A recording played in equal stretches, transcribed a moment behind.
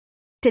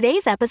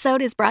Today's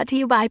episode is brought to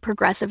you by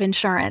Progressive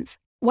Insurance.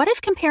 What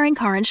if comparing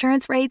car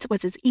insurance rates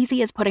was as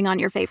easy as putting on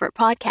your favorite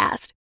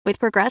podcast? With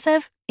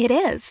Progressive, it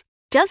is.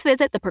 Just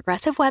visit the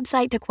Progressive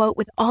website to quote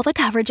with all the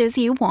coverages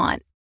you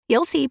want.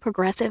 You'll see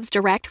Progressive's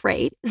direct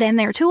rate, then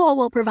their tool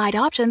will provide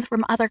options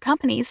from other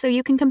companies so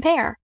you can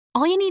compare.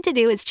 All you need to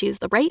do is choose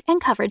the rate and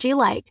coverage you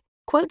like.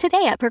 Quote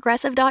today at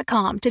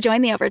Progressive.com to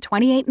join the over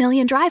 28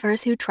 million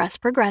drivers who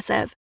trust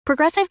Progressive.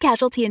 Progressive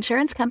Casualty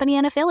Insurance Company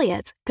and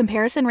Affiliates.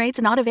 Comparison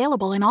rates not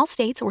available in all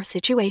states or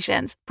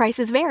situations.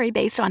 Prices vary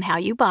based on how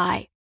you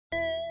buy.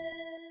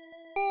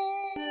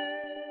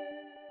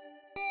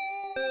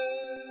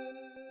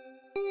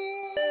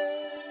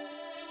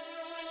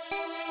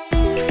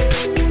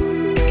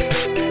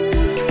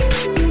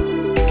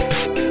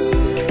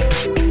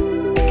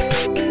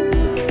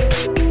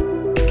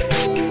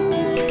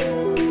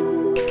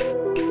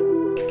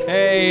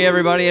 Hey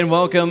everybody, and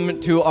welcome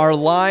to our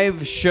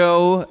live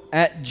show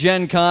at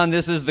GenCon.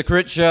 This is the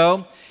Crit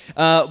Show.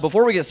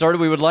 Before we get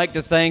started, we would like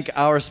to thank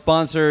our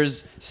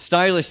sponsors,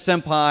 Stylish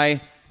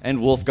Senpai and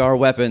Wolfgar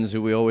Weapons,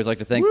 who we always like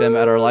to thank them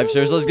at our live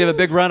shows. Let's give a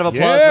big round of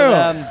applause for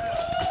them.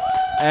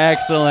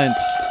 Excellent.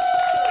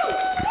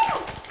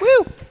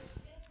 Woo!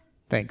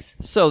 Thanks.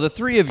 So the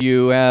three of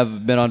you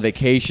have been on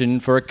vacation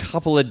for a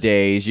couple of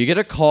days. You get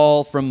a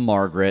call from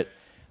Margaret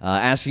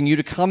asking you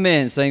to come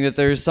in, saying that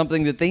there's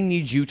something that they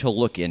need you to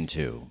look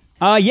into.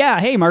 Yeah.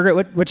 Hey,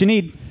 Margaret, what you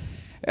need?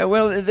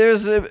 Well,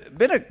 there's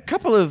been a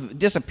couple of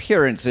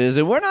disappearances,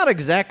 and we're not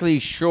exactly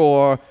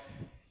sure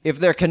if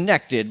they're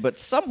connected, but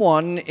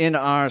someone in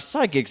our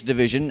psychics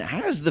division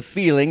has the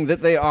feeling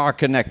that they are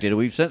connected.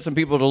 We've sent some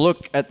people to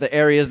look at the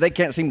areas. They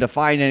can't seem to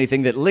find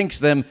anything that links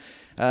them,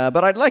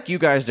 but I'd like you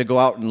guys to go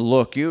out and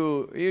look.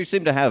 You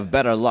seem to have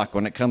better luck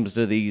when it comes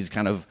to these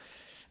kind of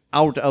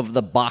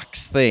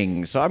out-of-the-box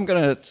things. So I'm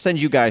going to send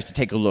you guys to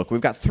take a look.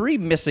 We've got 3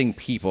 missing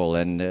people,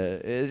 and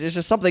it's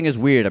just something is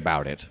weird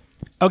about it.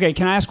 Okay,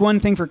 can I ask one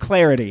thing for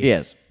clarity?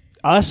 Yes.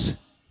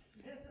 Us?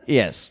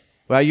 Yes.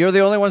 Well, you're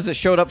the only ones that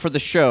showed up for the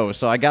show,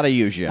 so I got to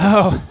use you.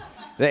 Oh.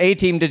 The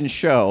A-team didn't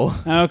show.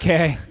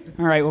 Okay.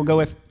 All right, we'll go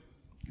with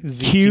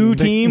Q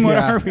team. What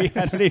are we?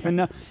 I don't even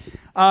know.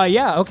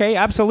 Yeah, okay,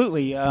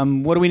 absolutely.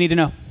 What do we need to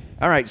know?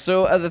 All right,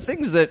 so the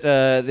things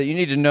that you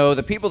need to know,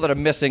 the people that are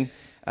missing,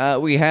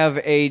 we have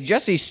a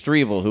Jessie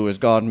Strevel who has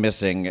gone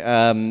missing.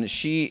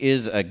 She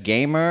is a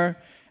gamer.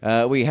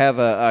 We have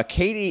a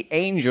Katie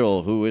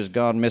Angel who has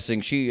gone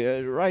missing. She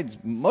rides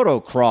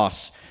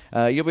motocross.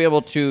 You'll be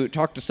able to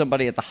talk to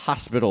somebody at the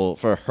hospital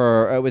for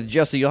her. With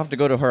Jessie, you'll have to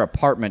go to her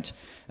apartment.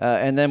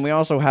 And then we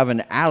also have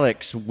an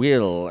Alex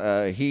Will.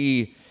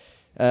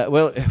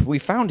 We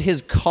found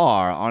his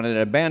car on an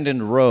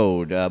abandoned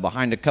road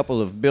behind a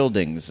couple of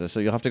buildings, so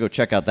you'll have to go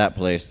check out that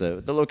place.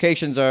 The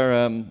locations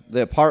are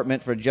the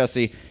apartment for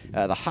Jessie,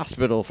 the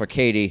hospital for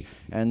Katie,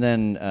 and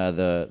then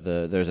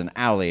there's an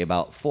alley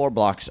about 4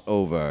 blocks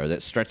over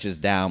that stretches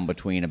down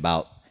between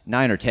about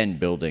 9 or 10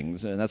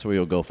 buildings, and that's where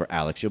you'll go for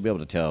Alex. You'll be able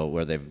to tell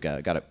where they've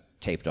got it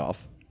taped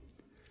off.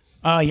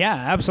 Yeah,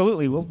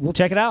 absolutely. We'll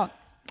check it out.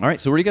 All right,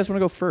 so where do you guys want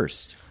to go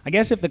first? I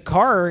guess if the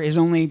car is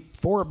only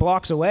 4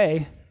 blocks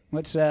away,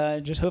 let's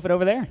just hoof it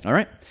over there. All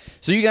right.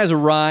 So you guys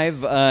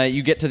arrive.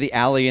 You get to the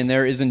alley, and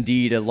there is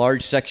indeed a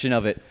large section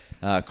of it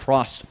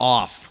crossed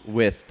off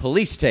with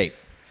police tape.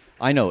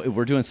 I know.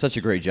 We're doing such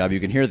a great job.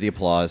 You can hear the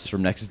applause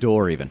from next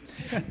door even.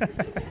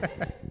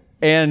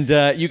 And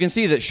you can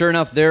see that, sure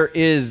enough, there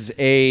is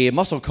a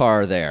muscle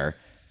car there,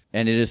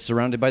 and it is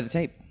surrounded by the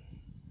tape.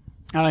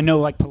 No,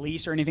 like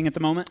police or anything at the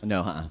moment?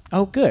 No,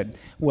 Oh, good.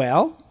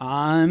 Well,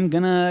 I'm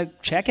going to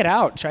check it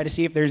out, try to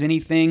see if there's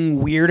anything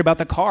weird about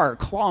the car,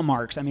 claw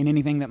marks,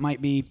 anything that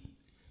might be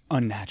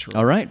unnatural.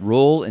 All right,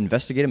 roll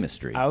investigate a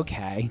mystery.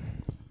 Okay.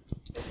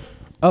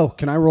 Oh,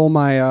 can I roll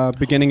my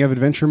beginning of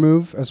adventure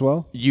move as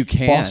well? You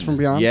can. Boss from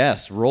Beyond?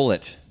 Yes, roll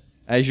it.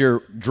 As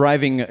you're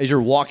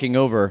walking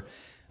over,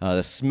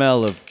 the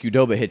smell of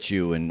Qdoba hits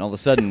you, and all of a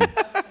sudden,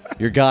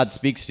 your god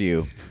speaks to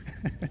you.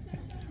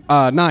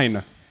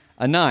 9.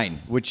 A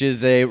 9, which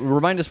is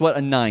remind us what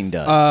a 9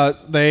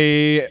 does.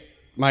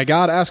 My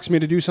god asks me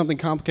to do something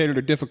complicated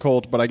or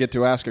difficult, but I get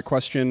to ask a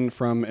question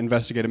from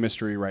Investigate a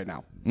Mystery right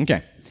now.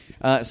 Okay.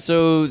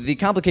 So the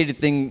complicated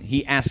thing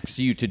he asks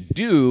you to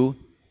do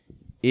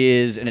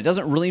is, and it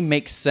doesn't really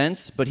make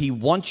sense, but he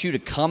wants you to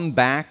come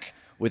back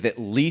with at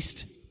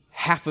least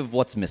half of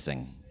what's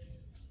missing.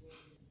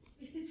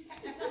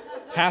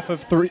 Half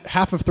of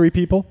 3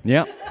 people?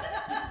 Yeah.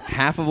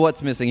 Half of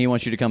what's missing he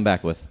wants you to come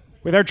back with.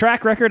 With our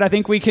track record, I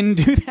think we can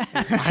do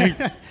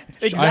that.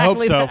 Exactly I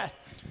hope so.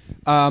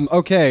 That.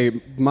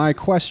 Okay, my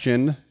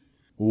question,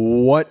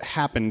 what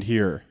happened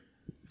here?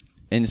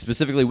 And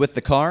specifically with the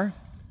car?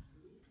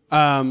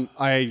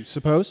 I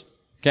suppose.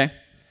 Okay.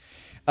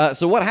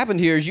 So what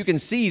happened here is you can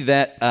see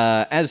that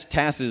as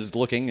Tass is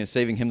looking and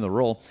saving him the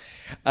role,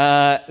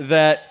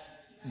 that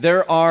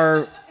there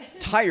are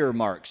tire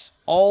marks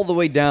all the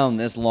way down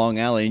this long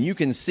alley, and you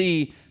can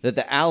see that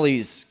the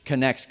alleys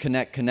connect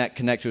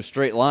to a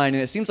straight line,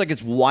 and it seems like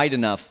it's wide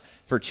enough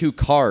for 2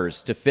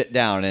 cars to fit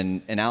down,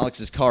 and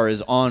Alex's car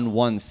is on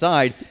one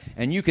side,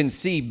 and you can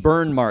see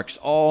burn marks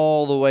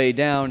all the way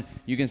down.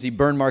 You can see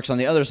burn marks on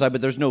the other side,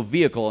 but there's no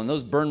vehicle, and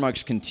those burn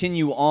marks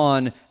continue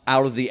on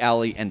out of the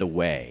alley and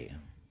away.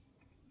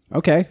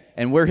 Okay.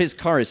 And where his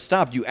car is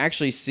stopped, you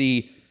actually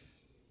see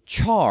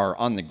char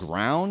on the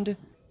ground,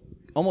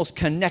 almost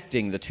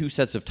connecting the two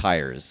sets of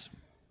tires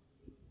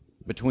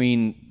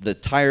between the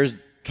tire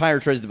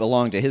treads that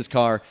belong to his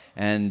car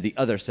and the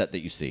other set that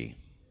you see.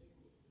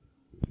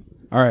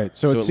 All right.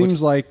 So it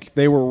seems like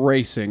they were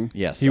racing.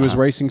 Yes. He was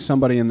racing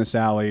somebody in this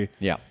alley.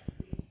 Yeah.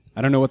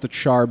 I don't know what the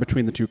char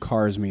between the two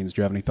cars means.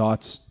 Do you have any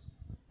thoughts?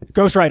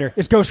 Ghost Rider.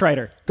 It's Ghost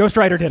Rider. Ghost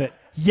Rider did it.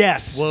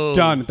 Yes. Whoa.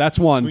 Done. That's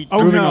one. Sweet.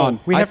 Oh, Moving no. on.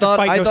 We have to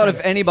fight I Ghost thought Rider.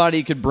 if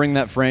anybody could bring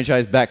that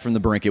franchise back from the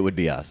brink, it would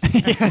be us.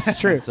 That's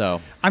true.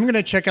 So I'm going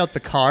to check out the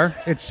car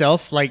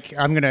itself. Like,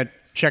 I'm going to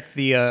check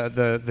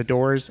the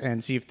doors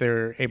and see if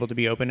they're able to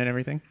be open and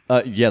everything.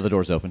 yeah, the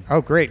door's open.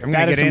 Oh, great. I'm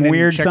That going to is get some in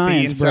weird and check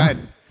science, the bro.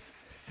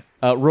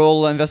 inside.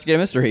 Roll investigate a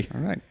mystery.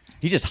 All right.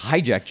 He just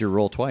hijacked your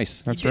roll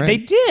twice. That's They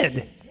right.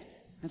 did.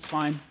 That's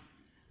fine.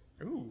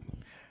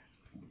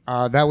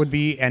 That would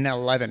be an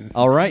 11.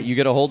 All right, you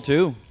get a hold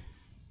too.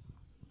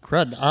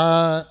 Crud.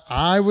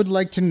 I would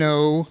like to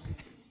know,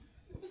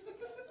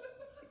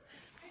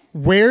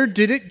 where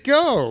did it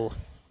go?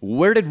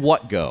 Where did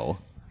what go?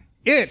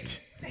 It.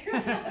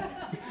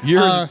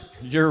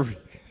 You're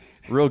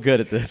real good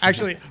at this.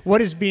 Actually,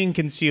 what is being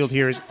concealed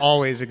here is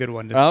always a good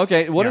one to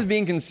Okay, what is Yeah.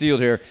 being concealed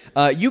here?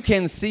 You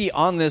can see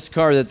on this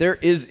car that there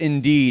is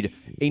indeed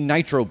a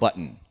nitro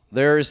button.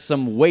 There is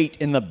some weight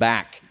in the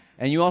back,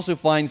 and you also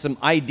find some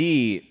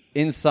ID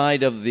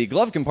inside of the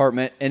glove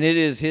compartment, and it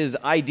is his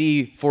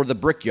ID for the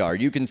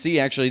Brickyard. You can see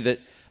actually that,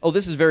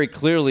 this is very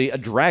clearly a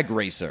drag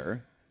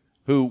racer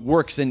who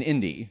works in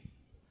Indy.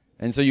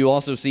 And so you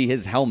also see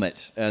his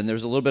helmet, and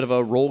there's a little bit of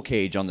a roll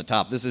cage on the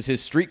top. This is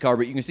his street car,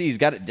 but you can see he's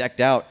got it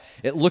decked out.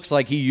 It looks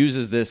like he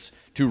uses this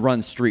to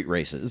run street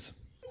races.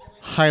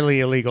 Highly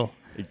illegal.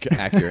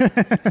 Accurate.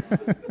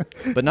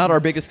 But not our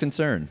biggest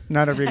concern.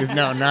 Not a biggest.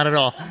 No, not at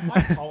all.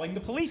 I'm calling the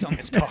police on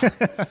this car.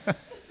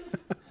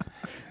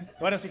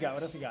 What else you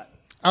got?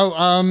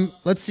 Oh,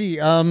 let's see.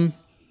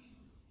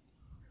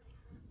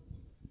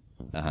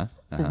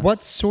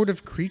 What sort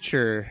of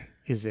creature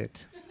is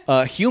it?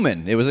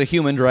 Human. It was a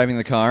human driving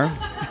the car.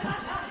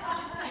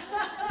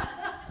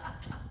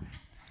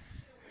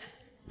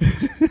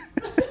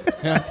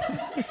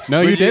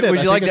 No, you did it. Would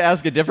I you think like to it's-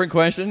 ask a different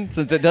question,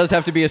 since it does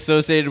have to be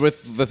associated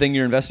with the thing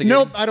you're investigating?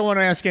 Nope, I don't want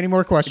to ask any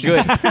more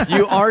questions. Good.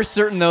 You are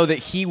certain, though, that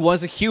he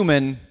was a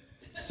human,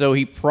 so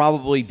he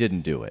probably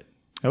didn't do it.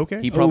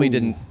 Okay. He probably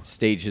didn't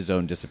stage his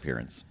own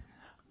disappearance.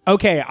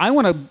 Okay, I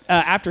want to,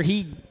 after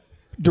he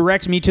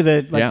directs me to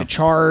the Yeah. the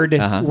charred,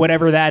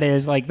 whatever that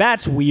is,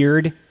 that's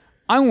weird.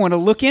 I want to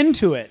look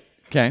into it.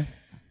 Okay.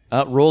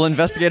 Roll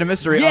investigate a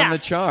mystery on the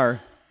Yes! char.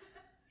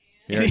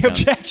 Here Any it comes.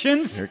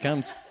 objections? Here it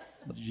comes.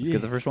 Let's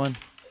get the first one.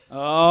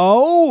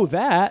 Oh,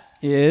 that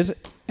is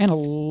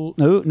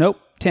nope,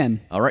 10.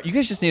 All right, you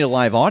guys just need a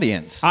live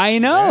audience. I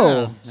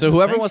know. Yeah. So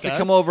whoever Thanks, wants to guys.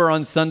 come over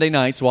on Sunday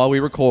nights while we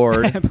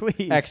record,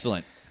 Please.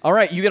 excellent. All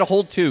right, you get a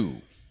hold 2.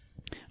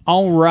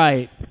 All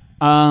right.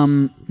 I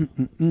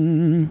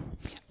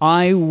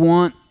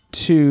want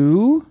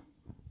to.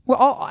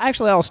 Well,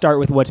 I'll start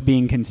with what's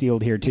being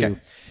concealed here too. Okay.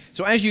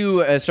 So as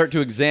you start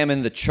to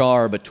examine the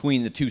char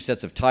between the two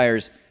sets of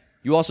tires,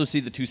 you also see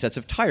the two sets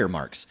of tire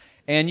marks.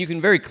 And you can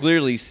very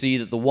clearly see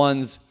that the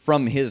ones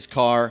from his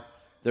car,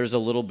 there's a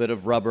little bit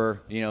of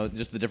rubber,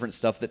 just the different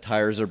stuff that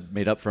tires are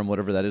made up from,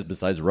 whatever that is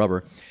besides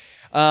rubber.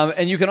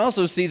 And you can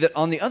also see that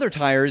on the other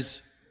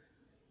tires,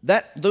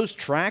 those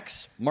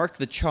tracks mark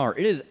the char.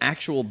 It is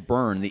actual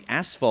burn. The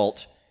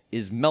asphalt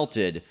is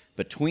melted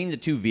between the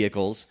two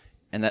vehicles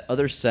and that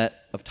other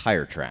set of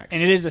tire tracks.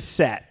 And it is a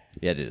set.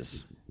 Yeah, it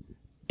is.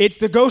 It's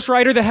the Ghost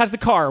Rider that has the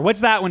car.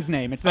 What's that one's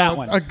name? It's that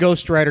one. A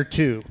Ghost Rider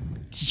 2.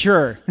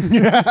 Sure.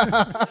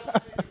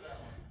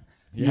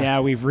 Yeah,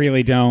 we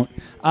really don't.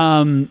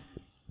 Isn't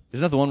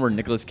that the one where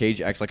Nicolas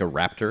Cage acts like a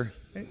raptor?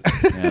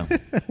 Yeah.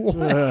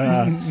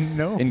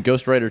 No. In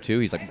Ghost Rider 2,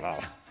 he's like, "Blah."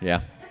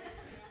 Yeah.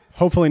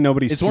 Hopefully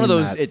nobody's It's seen one of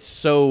those, that. it's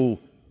so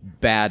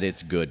bad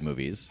it's good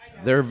movies.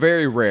 They're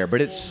very rare,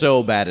 but it's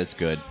so bad it's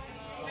good.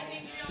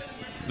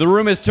 The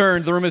room is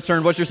turned.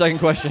 What's your second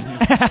question?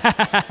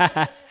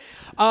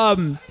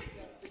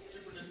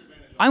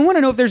 I want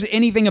to know if there's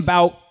anything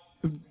about,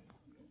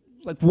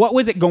 what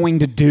was it going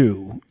to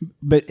do?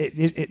 But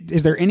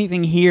is there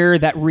anything here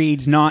that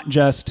reads not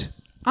just,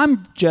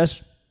 I'm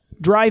just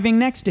driving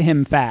next to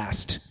him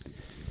fast?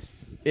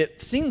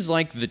 It seems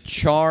like the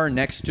char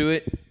next to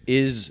it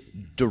is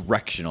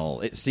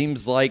directional. It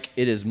seems like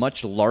it is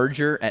much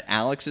larger at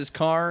Alex's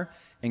car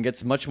and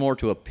gets much more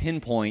to a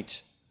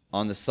pinpoint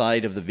on the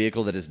side of the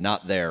vehicle that is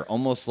not there,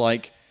 almost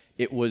like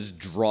it was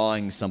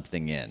drawing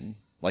something in.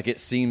 Like it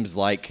seems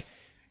like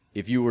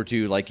if you were to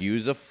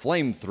use a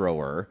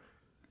flamethrower,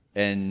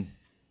 and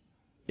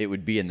it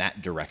would be in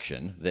that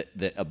direction,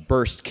 that a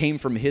burst came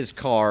from his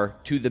car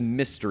to the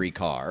mystery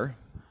car.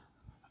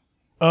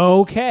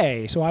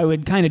 Okay, so I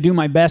would kind of do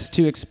my best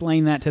to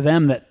explain that to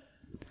them, that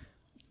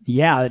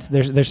Yeah,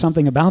 there's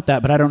something about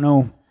that, but I don't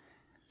know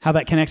how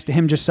that connects to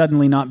him just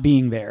suddenly not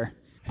being there.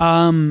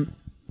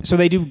 So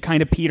they do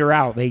kind of peter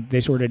out. They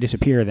sort of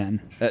disappear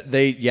then.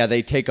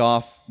 They take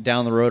off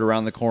down the road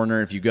around the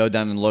corner. If you go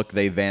down and look,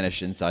 they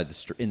vanish inside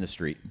in the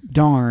street.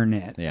 Darn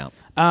it. Yeah.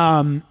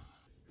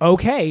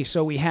 Okay,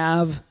 so we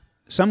have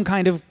some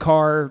kind of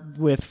car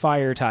with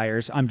fire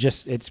tires.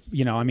 It's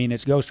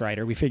Ghost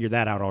Rider. We figured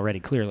that out already,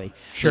 clearly.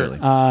 Surely.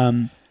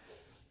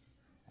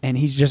 And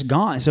he's just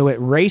gone. So it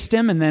raced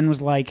him and then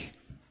was like,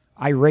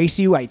 I race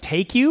you, I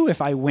take you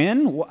if I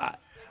win.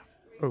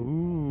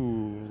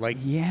 Ooh,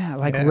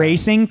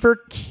 racing for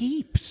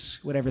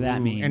keeps, whatever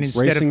that means. And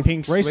instead of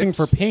pink racing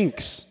slips, for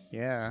pinks.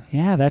 Yeah.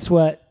 Yeah, that's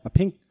what A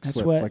pink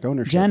slip, like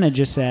ownership. Jenna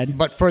just said.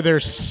 But for their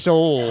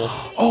soul.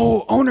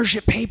 Oh,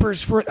 ownership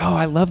papers for. Oh,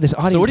 I love this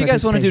audience. So what do you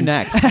guys want to do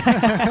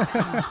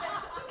participation. next?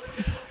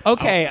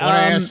 Okay. I want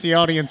to ask the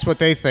audience what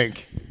they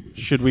think.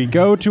 Should we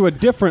go to a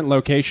different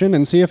location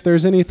and see if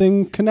there's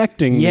anything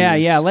connecting? Yeah,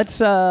 these? yeah.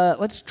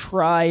 Let's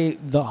try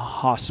the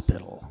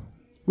hospital.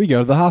 We go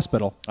to the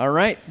hospital. All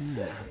right.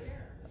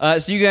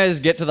 So you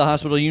guys get to the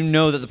hospital. You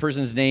know that the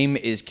person's name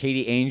is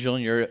Katie Angel,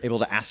 and you're able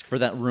to ask for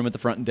that room at the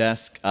front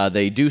desk.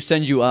 They do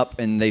send you up,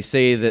 and they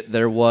say that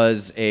there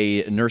was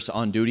a nurse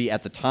on duty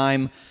at the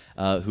time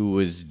who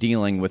was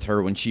dealing with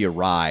her when she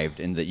arrived,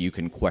 and that you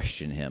can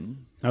question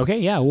him. Okay,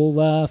 yeah,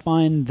 we'll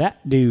find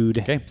that dude.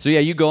 Okay, so yeah,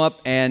 you go up,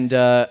 and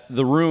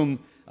the room,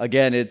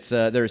 again,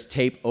 there's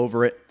tape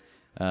over it,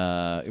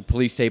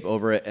 police tape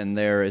over it, and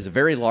there is a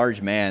very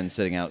large man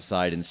sitting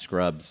outside in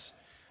scrubs.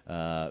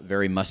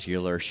 Very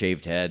muscular,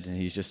 shaved head, and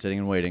he's just sitting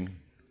and waiting.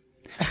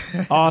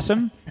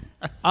 Awesome.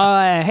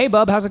 Hey,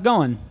 bub, how's it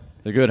going?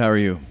 They're good. How are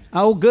you?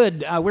 Oh,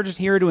 good. We're just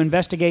here to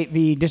investigate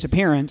the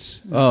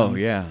disappearance. Oh,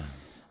 yeah.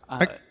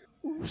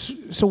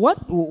 So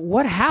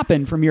what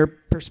happened from your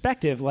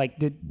perspective? Like,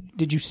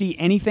 did you see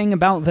anything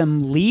about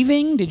them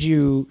leaving? Did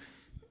you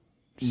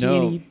see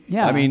any?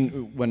 Yeah. I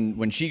mean,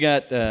 when she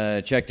got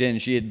checked in,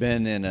 she had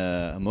been in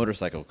a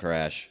motorcycle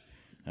crash,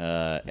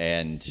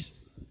 and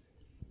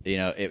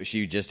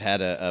she just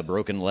had a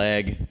broken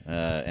leg,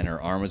 and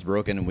her arm was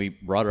broken, and we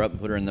brought her up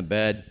and put her in the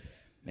bed,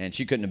 and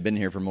she couldn't have been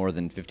here for more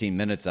than 15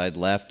 minutes. I'd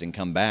left and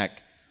come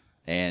back,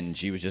 and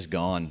she was just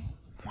gone.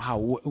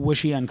 Wow. Was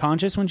she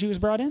unconscious when she was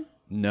brought in?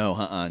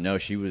 No, no,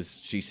 she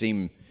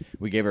seemed,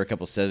 we gave her a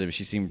couple sedatives.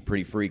 She seemed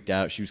pretty freaked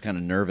out. She was kind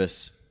of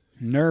nervous.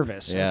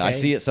 Nervous. Yeah, okay. I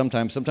see it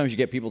sometimes. Sometimes you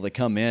get people that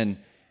come in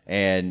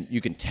and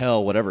you can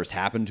tell whatever's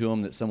happened to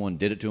them, that someone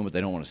did it to them, but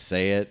they don't want to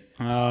say it.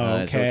 Oh,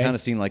 okay. So it kind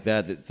of seemed like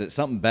that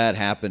something bad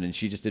happened, and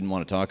she just didn't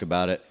want to talk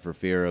about it for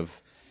fear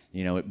of,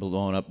 it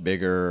blowing up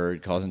bigger or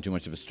causing too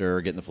much of a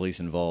stir, getting the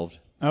police involved.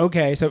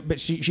 Okay, but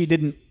she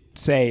didn't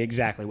say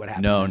exactly what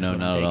happened. No,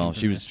 not at all.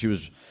 She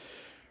was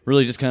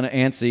really just kind of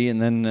antsy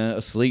and then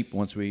asleep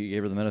once we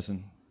gave her the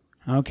medicine.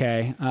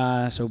 Okay,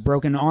 so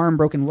broken arm,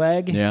 broken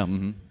leg. Yeah.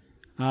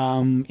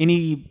 Mm-hmm.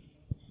 Any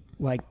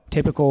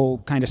typical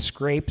kind of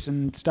scrapes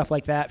and stuff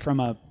like that from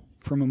a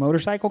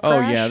motorcycle crash?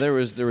 Oh yeah, there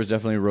was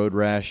definitely road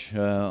rash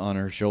on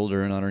her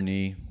shoulder and on her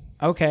knee.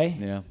 Okay.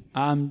 Yeah.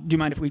 Do you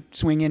mind if we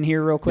swing in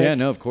here real quick? Yeah,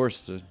 no, of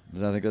course. I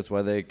think that's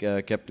why they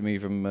kept me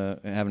from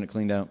having it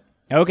cleaned out.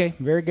 Okay,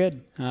 very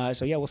good.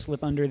 So yeah, we'll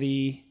slip under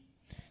the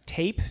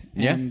tape,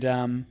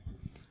 and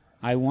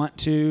I want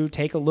to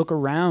take a look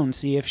around,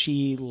 see if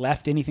she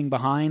left anything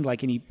behind,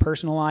 like any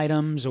personal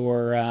items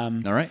or.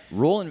 All right,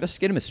 roll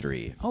investigate a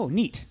mystery. Oh,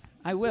 neat.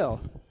 I will.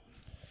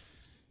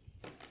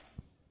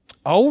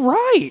 All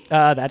right,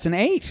 that's an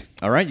 8.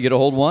 All right, you get a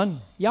hold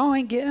 1. Y'all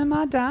ain't getting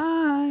my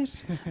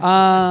dice.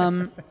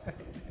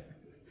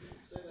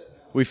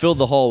 We filled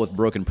the hall with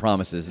broken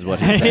promises, is what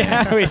he's saying.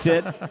 Yeah, we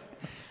did.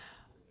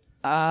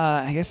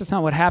 I guess that's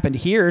not what happened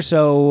here.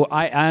 So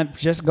I'm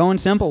just going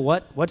simple.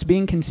 What's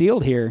being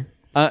concealed here?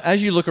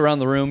 As you look around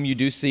the room, you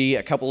do see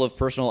a couple of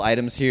personal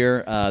items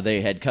here.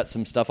 They had cut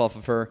some stuff off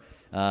of her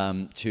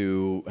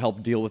to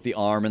help deal with the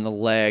arm and the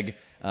leg.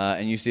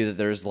 And you see that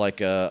there's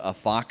like a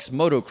Fox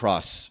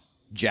motocross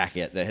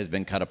jacket that has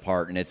been cut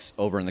apart, and it's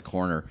over in the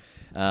corner.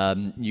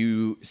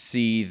 You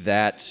see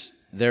that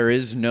there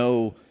is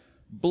no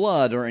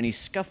blood or any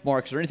scuff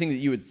marks or anything that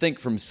you would think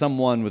from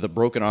someone with a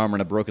broken arm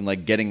and a broken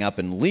leg getting up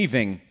and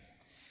leaving.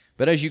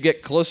 But as you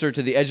get closer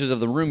to the edges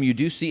of the room, you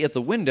do see at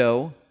the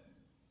window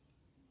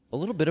a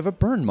little bit of a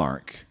burn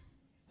mark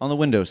on the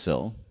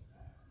windowsill.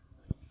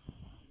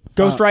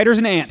 Ghost Rider's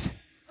an ant.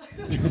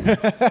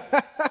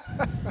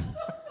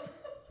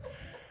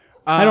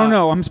 I don't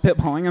know. I'm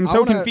spitballing. I'm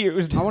so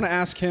confused. I want to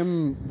ask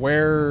him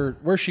where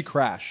she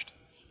crashed.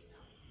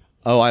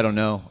 Oh, I don't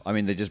know. I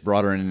mean, they just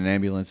brought her in an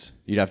ambulance.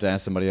 You'd have to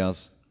ask somebody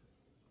else.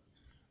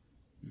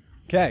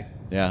 Okay.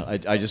 Yeah,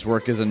 I just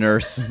work as a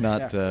nurse,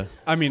 not... Yeah.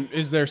 I mean,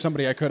 is there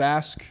somebody I could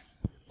ask?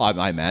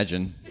 I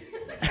imagine.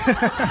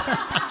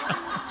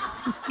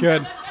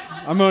 Good.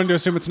 I'm going to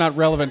assume it's not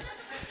relevant.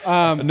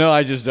 No,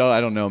 I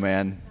don't know,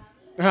 man.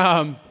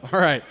 All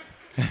right.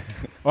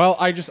 Well,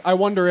 I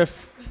wonder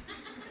if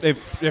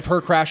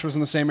her crash was in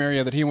the same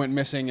area that he went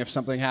missing, if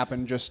something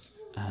happened just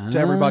to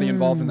everybody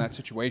involved in that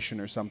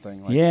situation or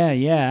something.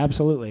 Yeah,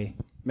 absolutely.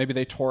 maybe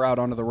they tore out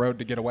onto the road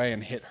to get away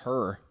and hit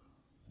her.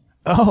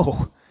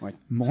 Oh, Like-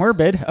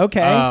 morbid. Okay,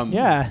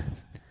 yeah.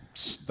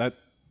 That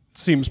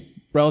seems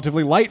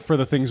relatively light for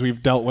the things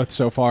we've dealt with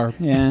so far.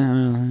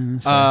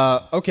 Yeah.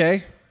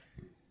 Okay.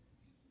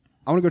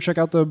 I want to go check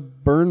out the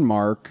burn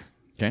mark.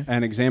 Okay.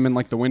 And examine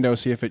like the window,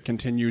 see if it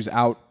continues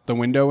out the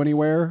window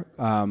anywhere.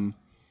 All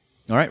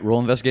right, roll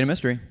investigate a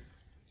mystery.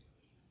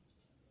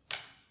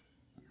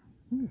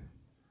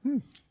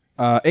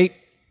 8.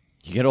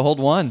 You get a hold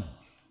 1.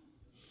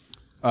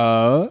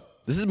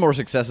 This is more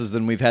successes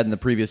than we've had in the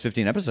previous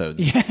 15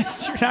 episodes.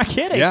 Yes, you're not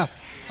kidding. Yeah.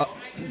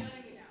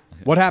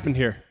 What happened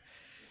here?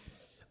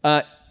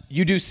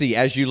 You do see,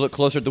 as you look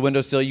closer at the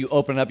windowsill, you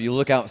open it up, you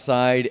look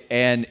outside,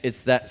 and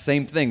it's that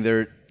same thing.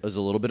 There is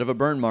a little bit of a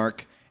burn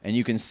mark, and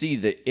you can see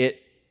that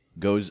it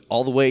goes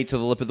all the way to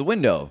the lip of the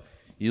window.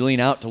 You lean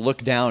out to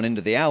look down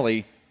into the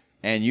alley,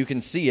 and you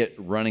can see it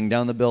running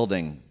down the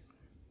building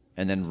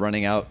and then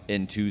running out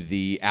into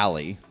the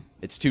alley.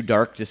 It's too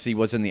dark to see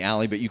what's in the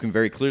alley, but you can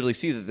very clearly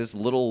see that this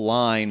little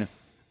line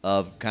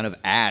of kind of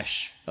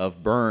ash,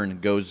 of burn,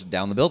 goes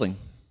down the building.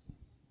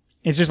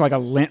 It's just like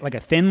a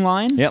thin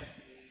line. Yep.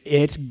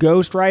 It's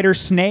Ghost Rider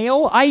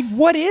Snail.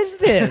 What is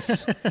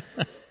this?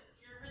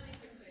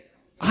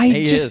 I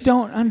He just is.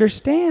 don't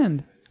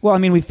understand. Well, I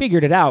mean, we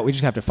figured it out. We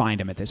just have to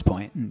find him at this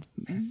point.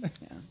 Yeah,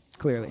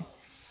 clearly.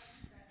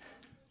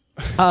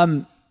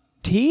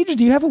 Tej,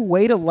 do you have a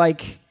way to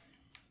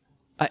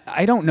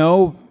I don't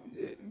know,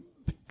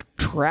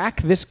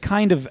 track this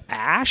kind of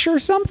ash or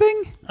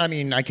something? I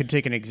mean, I could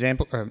take an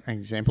example of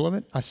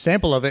it, a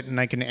sample of it, and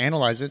I can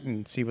analyze it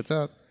and see what's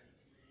up.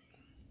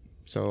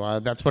 So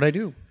that's what I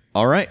do.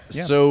 All right.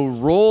 Yeah. So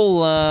roll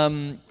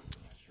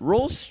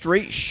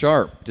straight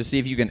sharp to see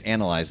if you can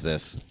analyze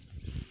this.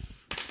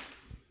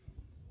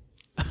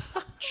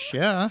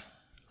 Yeah.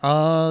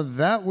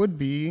 That would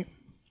be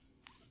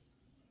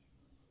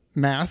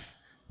math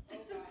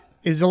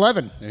is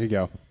 11. There you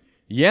go.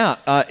 Yeah,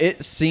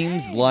 it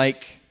seems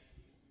like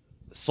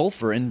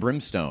sulfur and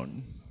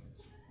brimstone.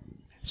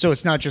 So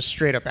it's not just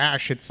straight up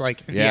ash. It's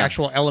like the Yeah.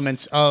 actual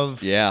elements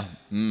of Yeah.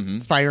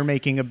 fire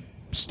making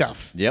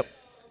stuff. Yep.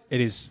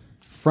 It is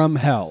from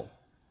hell.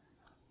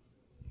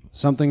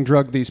 Something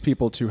drugged these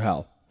people to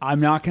hell. I'm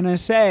not going to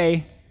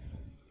say.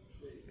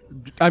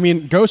 I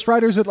mean, Ghost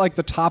Rider's at like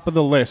the top of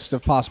the list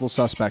of possible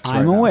suspects right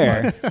I'm now.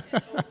 aware.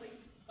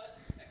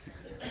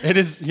 It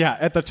is, yeah,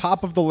 at the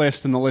top of the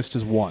list, and the list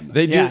is 1.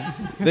 They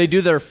do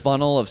their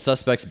funnel of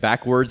suspects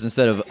backwards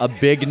instead of a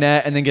big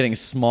net and then getting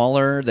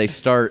smaller. They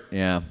start,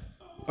 yeah.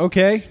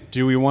 Okay,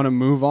 do we want to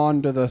move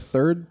on to the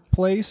third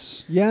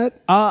place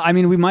yet? I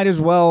mean, we might as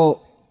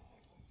well,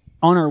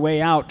 on our way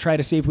out, try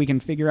to see if we can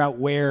figure out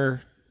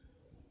where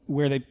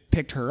they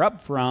picked her up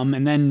from,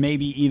 and then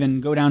maybe even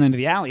go down into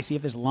the alley, see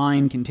if this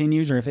line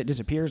continues or if it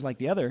disappears like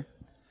the other.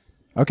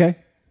 Okay.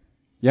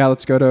 Yeah,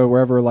 let's go to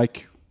wherever,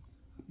 like,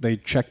 they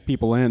check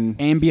people in.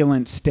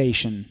 Ambulance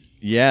station.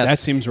 Yes. That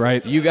seems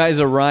right. You guys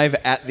arrive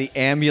at the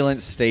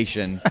ambulance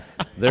station.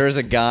 There is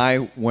a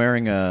guy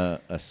wearing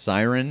a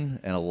siren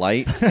and a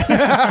light. Good.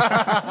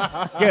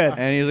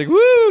 And he's like,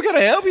 woo, can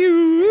I help you?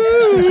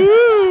 Woo,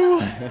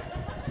 woo.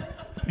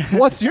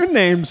 What's your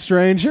name,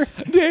 stranger?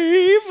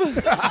 Dave.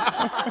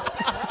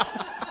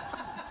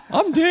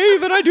 I'm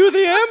Dave, and I do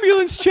the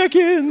ambulance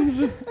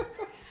check-ins.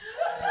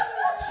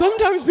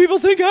 Sometimes people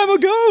think I'm a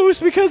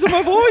ghost because of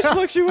my voice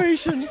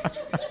fluctuation.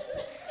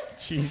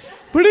 Jeez.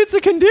 But it's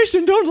a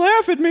condition. Don't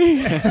laugh at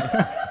me.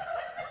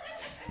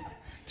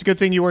 It's a good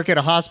thing you work at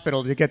a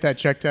hospital to get that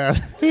checked out.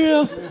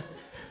 Yeah.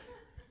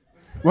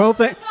 Well,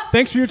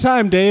 thanks for your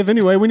time, Dave.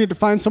 Anyway, we need to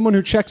find someone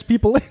who checks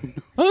people in.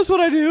 Well, that's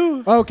what I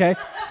do. Okay.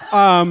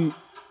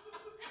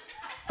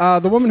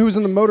 The woman who was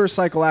in the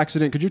motorcycle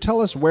accident, could you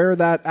tell us where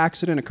that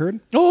accident occurred?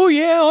 Oh,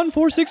 yeah, on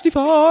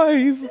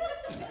 465.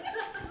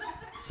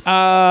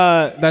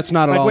 That's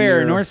not at Like all where?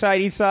 near- North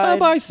side, east side?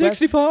 By west?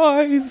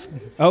 65.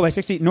 Oh, by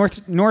 60.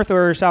 North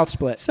or south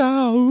split?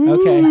 South.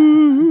 Okay.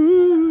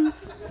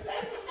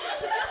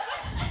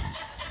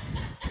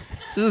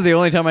 This is the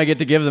only time I get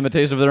to give them a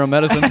taste of their own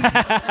medicine.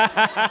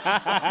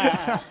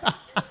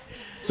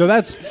 So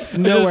that's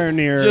nowhere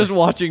near. Just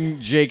watching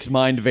Jake's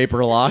mind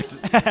vapor locked.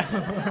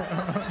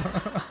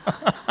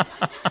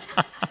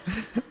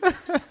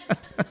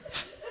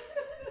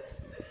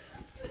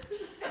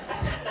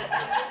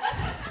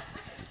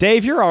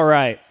 Dave, you're all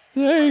right.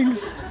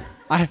 Thanks.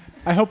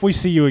 I hope we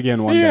see you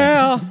again one day.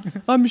 Yeah,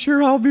 I'm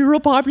sure I'll be real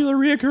popular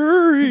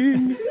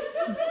reoccurring.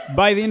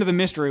 By the end of the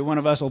mystery, one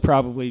of us will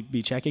probably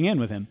be checking in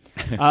with him.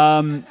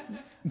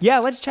 Yeah,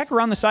 let's check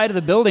around the side of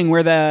the building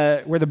where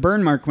the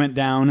burn mark went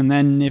down, and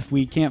then if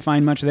we can't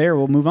find much there,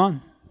 we'll move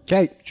on.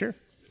 Okay. Sure.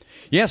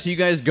 Yeah, so you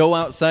guys go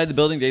outside the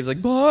building. Dave's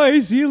like, bye,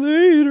 see you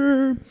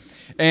later.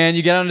 And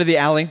you get out into the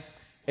alley,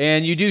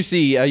 and you do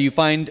see, you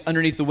find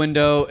underneath the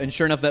window, and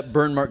sure enough, that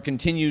burn mark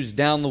continues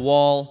down the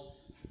wall,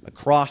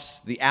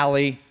 across the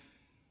alley,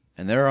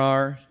 and there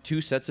are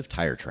 2 sets of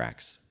tire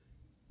tracks.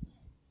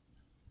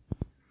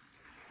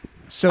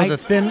 So the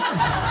thin.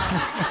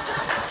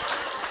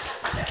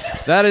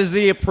 That is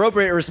the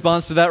appropriate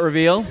response to that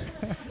reveal.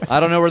 I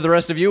don't know where the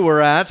rest of you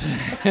were at.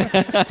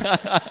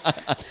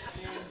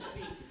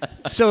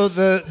 So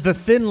the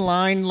thin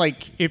line,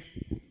 like, it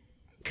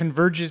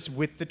converges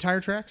with the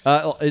tire tracks?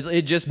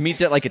 It just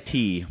meets it like a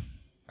T.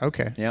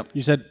 Okay. Yep.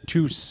 You said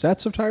 2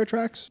 sets of tire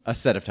tracks? A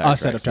set of tire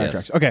tracks. A set of tire yes.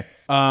 tracks. Okay.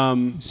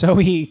 So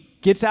he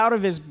gets out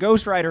of his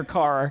Ghost Rider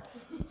car,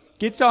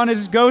 gets on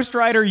his Ghost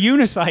Rider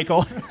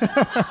unicycle,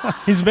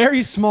 His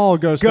very small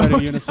Ghost Rider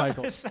goes unicycle.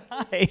 on the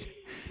side.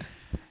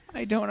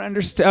 I don't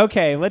understand.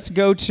 Okay, let's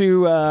go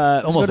to...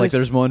 It's almost like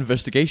there's more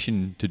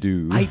investigation to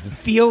do. I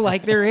feel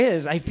like there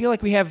is. I feel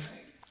like we have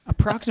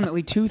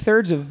approximately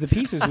 2/3 of the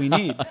pieces we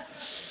need.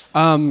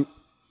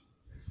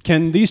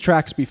 Can these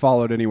tracks be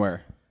followed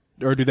anywhere?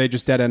 Or do they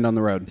just dead end on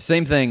the road?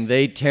 Same thing.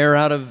 They tear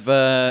out of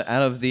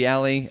the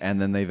alley, and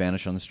then they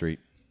vanish on the street.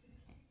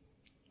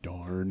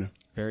 Darn.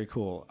 Very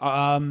cool.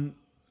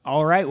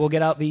 All right, we'll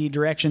get out the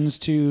directions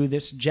to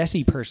this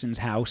Jesse person's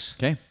house,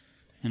 Okay.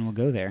 and we'll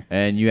go there.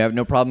 And you have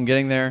no problem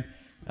getting there.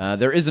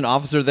 There is an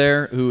officer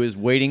there who is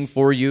waiting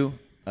for you.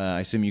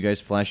 I assume you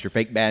guys flashed your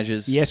fake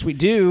badges. Yes, we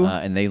do.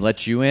 And they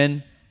let you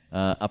in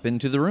up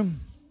into the room,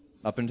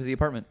 up into the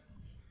apartment.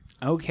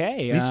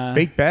 Okay. These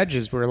fake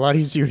badges were a lot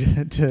easier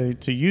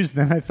to use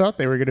than I thought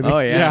they were going to be. Oh,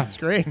 yeah. That's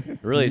great.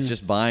 Really, it's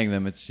just buying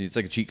them. It's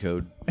like a cheat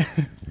code.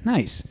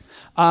 Nice.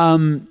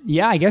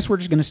 Yeah, I guess we're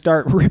just going to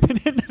start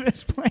ripping into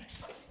this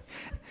place.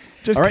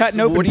 Just All right, cutting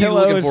so open what are you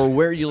pillows. looking for?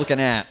 Where are you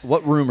looking at?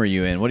 What room are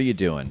you in? What are you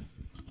doing?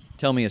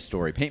 Tell me a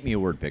story. Paint me a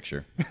word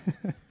picture.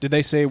 Did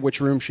they say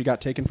which room she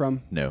got taken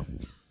from? No.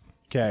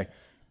 Okay.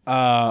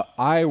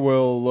 I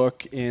will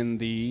look in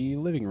the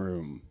living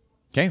room.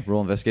 Okay,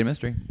 roll investigate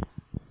mystery.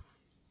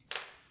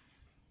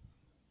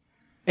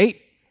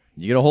 8.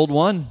 You get a hold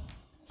 1.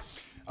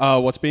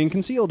 What's being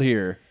concealed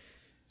here?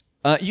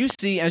 You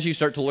see, as you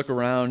start to look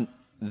around,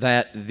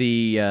 that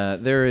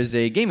there is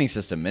a gaming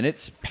system, and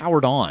it's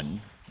powered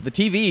on. The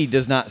TV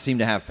does not seem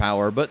to have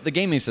power, but the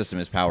gaming system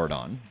is powered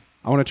on.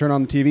 I want to turn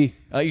on the TV.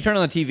 You turn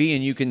on the TV,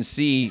 and you can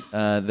see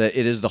that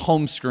it is the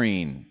home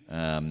screen,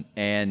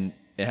 and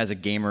it has a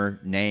gamer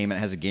name, and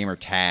it has a gamer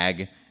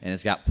tag, and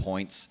it's got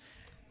points.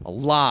 A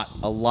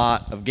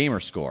lot of gamer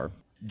score.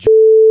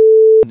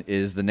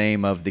 Is the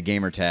name of the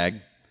gamer tag,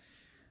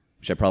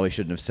 which I probably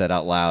shouldn't have said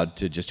out loud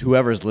to just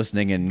whoever's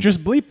listening in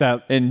Just bleep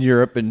that. in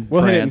Europe and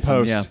We'll hit it in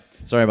France. post.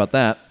 Yeah, sorry about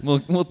that. We'll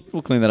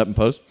clean that up in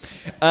post.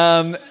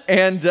 And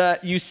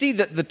you see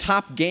that the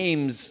top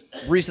games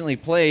recently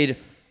played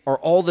are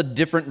all the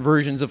different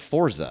versions of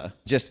Forza,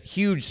 just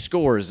huge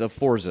scores of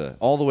Forza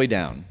all the way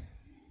down.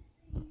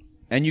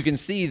 And you can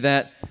see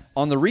that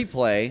on the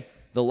replay,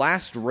 the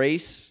last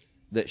race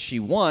that she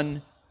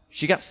won,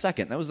 she got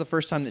second. That was the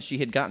first time that she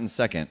had gotten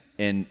second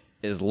in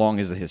as long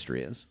as the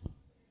history is.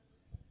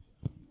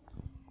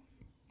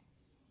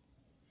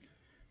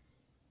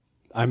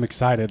 I'm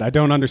excited. I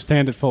don't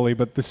understand it fully,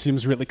 but this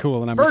seems really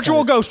cool, and I'm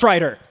Virtual excited. Ghost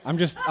Rider. I'm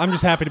just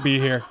happy to be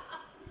here.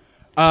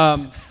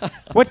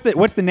 What's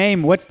the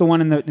name? What's the one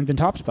in the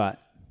top spot?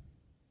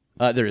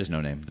 There is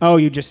no name. Oh,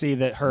 you just see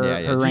that her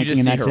You ranking, just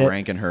and see that's her it.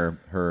 rank and her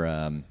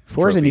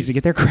Forza trophies. needs to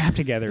get their crap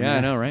together. Yeah, man.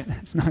 I know, right?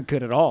 That's not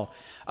good at all.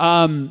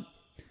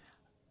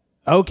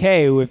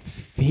 Okay,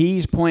 if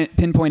he's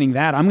pinpointing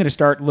that, I'm going to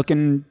start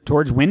looking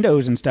towards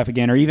windows and stuff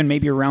again, or even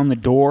maybe around the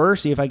door,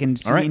 see if I can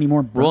see All right. any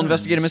more. Roll burns.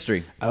 investigate a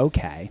mystery.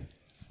 Okay.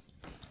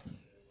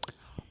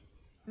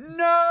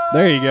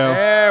 There you go.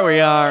 There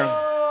we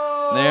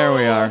are. There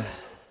we are.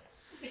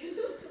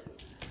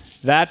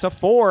 That's a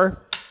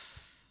 4.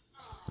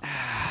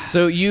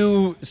 So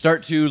you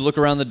start to look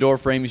around the door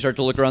frame. You start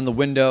to look around the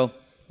window.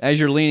 As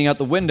you're leaning out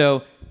the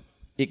window,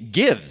 it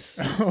gives.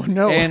 Oh,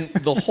 no. And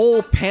the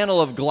whole panel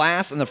of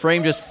glass and the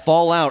frame just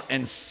fall out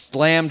and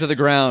slam to the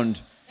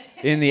ground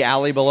in the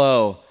alley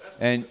below.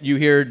 And you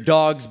hear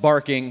dogs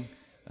barking.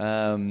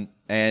 And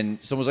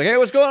someone's like, hey,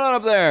 what's going on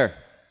up there?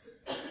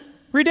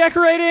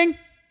 Redecorating.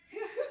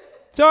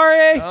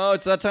 Sorry. Oh,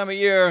 it's that time of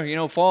year. You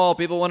know, fall.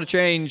 People want to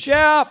change.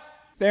 Yeah.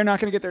 They're not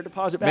going to get their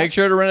deposit back. Make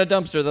sure to rent a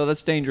dumpster, though.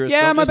 That's dangerous.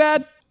 Yeah, Don't my just-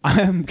 bad.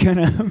 I'm going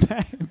to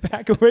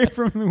back away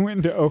from the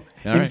window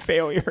in right.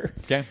 failure.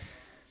 Okay.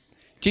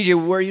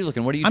 TJ, where are you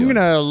looking? What are you I'm doing?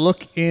 going to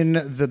look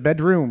in the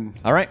bedroom.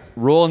 All right.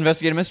 Roll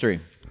investigate a mystery.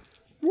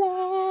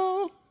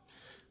 Whoa.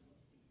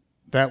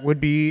 That would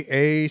be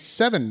a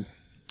 7.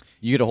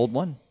 You get to hold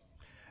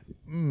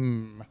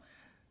 1.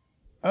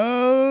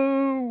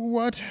 Oh,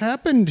 what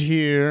happened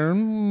here?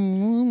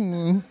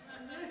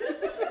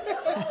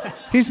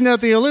 He's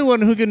not the only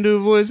one who can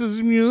do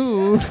voices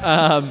mute.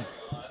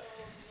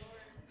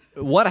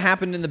 What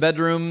happened in the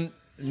bedroom?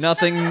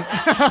 Nothing.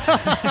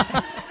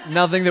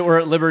 Nothing that we're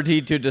at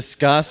liberty to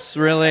discuss,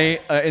 really,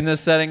 in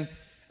this setting.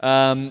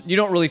 You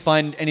don't really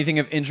find anything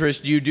of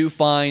interest. You do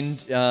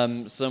find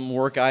some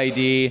work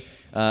ID,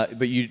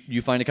 but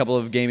you find a couple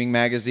of gaming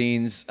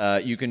magazines.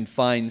 You can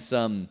find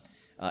some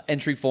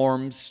entry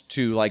forms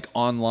to like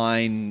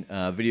online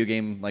video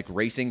game like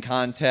racing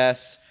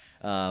contests.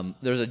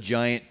 There's a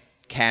giant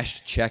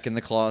cashed check in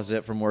the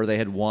closet from where they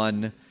had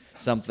won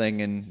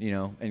something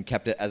and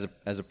kept it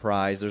as a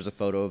prize. There's a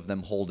photo of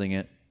them holding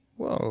it.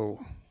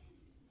 Whoa.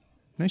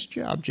 Nice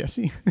job,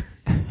 Jesse.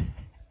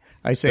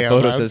 I say The out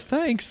photo loud. says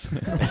thanks.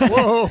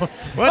 Whoa.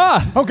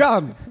 Oh,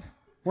 God.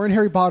 We're in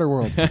Harry Potter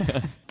world.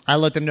 I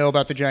let them know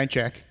about the giant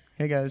check.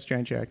 Hey, guys,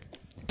 giant check.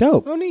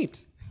 Dope. Oh,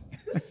 neat.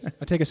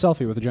 I take a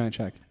selfie with a giant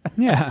check.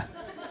 Yeah.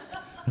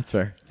 That's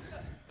fair.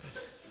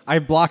 I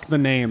block the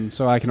name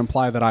so I can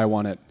imply that I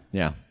won it.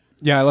 Yeah.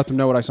 Yeah, I let them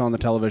know what I saw on the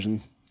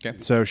television. Okay.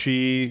 So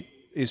she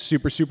is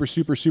super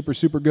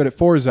good at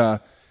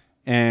Forza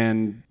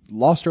and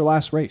lost her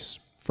last race.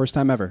 First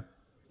time ever.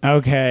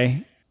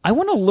 Okay. I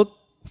want to look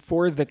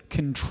for the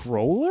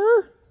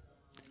controller.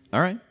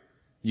 All right.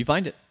 You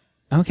find it.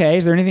 Okay.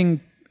 Is there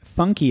anything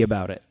funky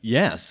about it?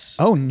 Yes.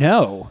 Oh,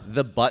 no.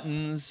 The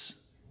buttons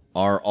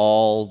are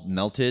all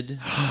melted.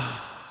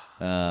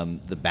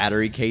 The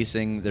battery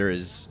casing, there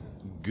is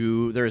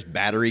goo. There is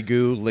battery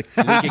goo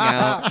leaking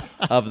out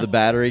of the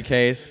battery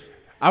case.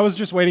 I was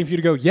just waiting for you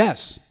to go,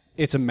 yes,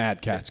 it's a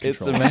Mad Catz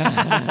controller.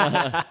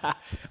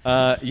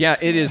 Yeah,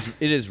 it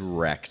is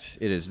wrecked.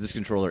 This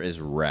controller is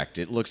wrecked.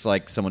 It looks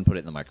like someone put it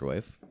in the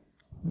microwave.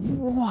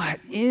 What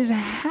is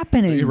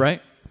happening? You're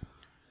right.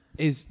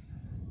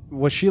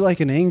 Was she like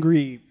an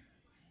angry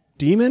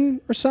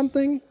demon or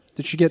something?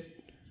 Did she get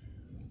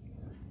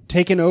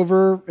taken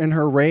over in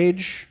her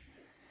rage?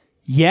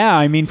 Yeah,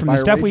 I mean, from By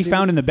the a stuff rage we demon?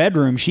 found in the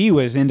bedroom, she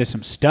was into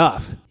some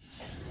stuff.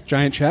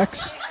 Giant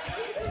checks?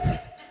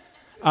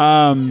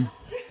 I'm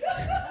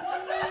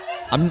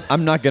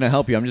not going to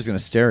help you. I'm just going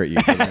to stare at you.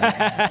 For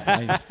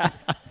that.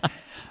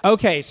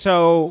 Okay,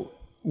 so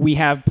we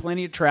have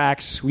plenty of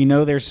tracks. We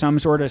know there's some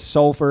sort of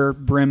sulfur,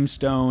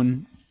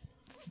 brimstone,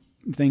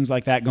 things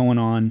like that going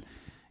on.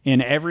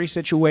 In every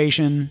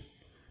situation,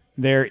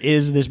 there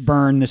is this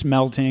burn, this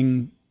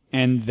melting,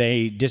 and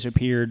they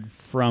disappeared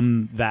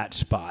from that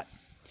spot.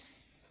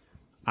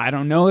 I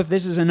don't know if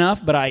this is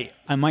enough, but I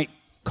might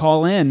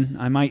call in.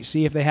 I might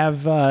see if they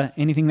have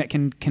anything that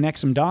can connect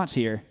some dots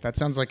here. That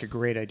sounds like a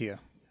great idea.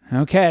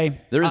 Okay.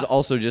 There is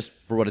also, just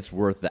for what it's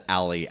worth, the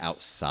alley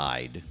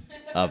outside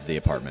of the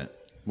apartment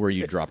where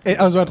you dropped.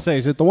 I was about to say,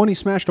 is it the one he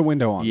smashed a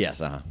window on? Yes.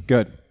 Uh-huh.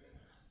 Good.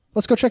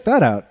 Let's go check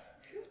that out.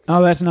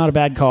 Oh, that's not a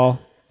bad call.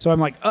 So I'm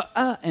like,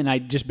 and I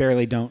just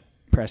barely don't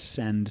press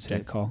send to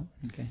call.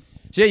 Okay.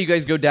 So yeah, you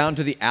guys go down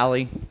to the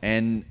alley,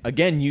 and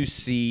again you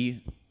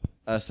see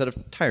a set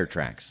of tire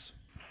tracks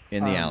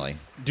in the alley.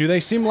 Do they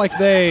seem like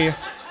they...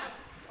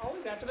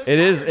 It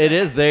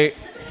is. They,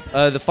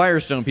 the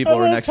Firestone people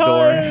are next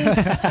door,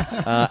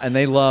 and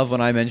they love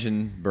when I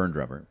mention burned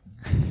rubber.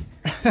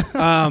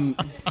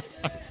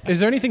 Is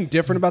there anything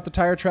different about the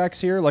tire tracks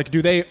here? Like,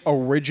 do they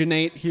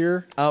originate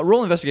here?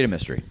 Roll investigative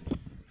mystery.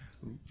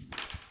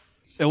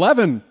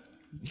 11.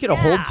 You get a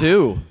hold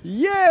too.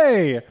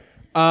 Yay!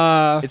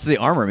 It's the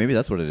armor. Maybe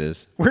that's what it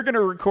is. We're going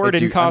to record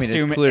It's in you- I mean, it's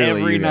costume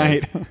clearly every you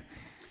guys.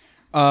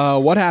 night.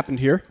 What happened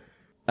here?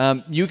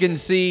 You can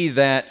see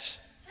that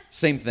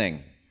same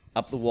thing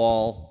up the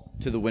wall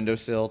to the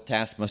windowsill.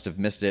 Task must have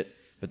missed it,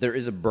 but there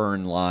is a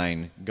burn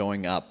line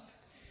going up.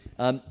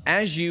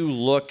 As you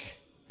look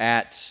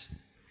at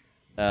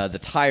the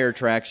tire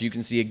tracks, you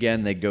can see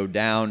again they go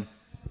down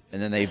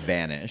and then they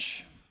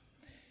vanish.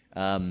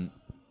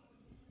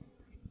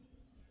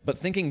 But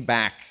thinking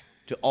back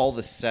to all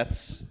the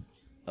sets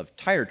of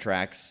tire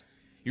tracks,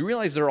 you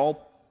realize they're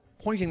all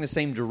pointing the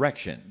same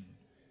direction.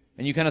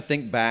 And you kind of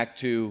think back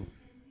to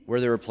where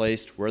they were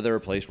placed,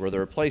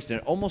 and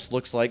it almost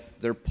looks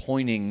like they're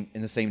pointing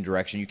in the same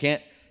direction. You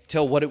can't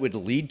tell what it would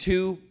lead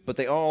to, but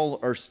they all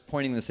are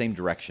pointing in the same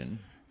direction.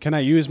 Can I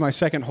use my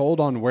second hold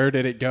on where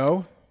did it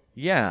go?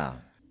 Yeah.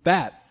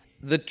 That.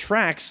 The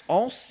tracks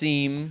all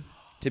seem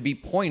to be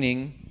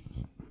pointing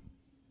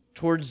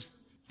towards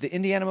the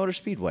Indiana Motor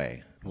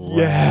Speedway.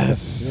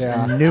 Yes.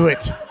 I knew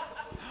it.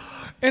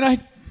 And I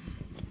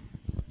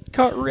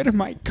got rid of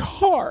my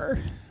car.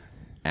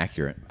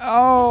 Accurate.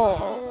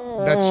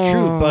 Oh. That's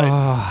true,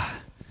 but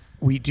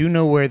we do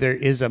know where there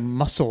is a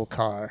muscle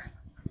car.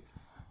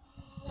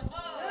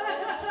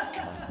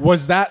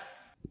 Was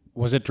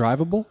it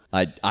drivable?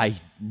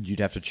 You'd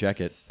have to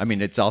check it. I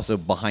mean, it's also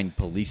behind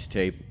police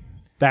tape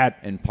That.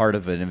 and part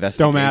of an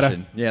investigation. Don't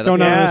matter. Yeah, Don't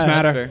none of this that's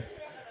matter.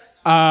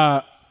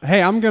 fair.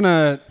 Hey, I'm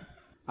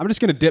just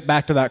gonna dip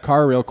back to that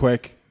car real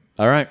quick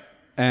All right.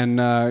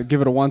 and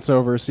give it a once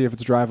over, see if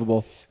it's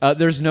drivable.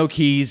 There's no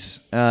keys,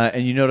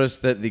 and you notice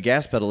that the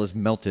gas pedal is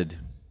melted.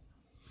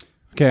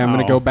 Okay, I'm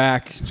gonna go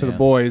back to the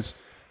boys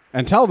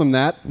and tell them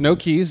that no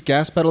keys,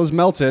 gas pedal is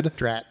melted.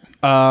 Drat.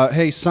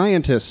 Hey,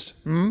 scientist,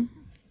 can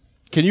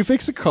you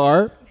fix a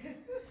car?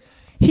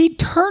 He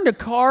turned a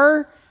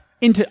car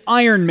into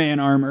Iron Man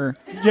armor.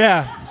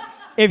 Yeah.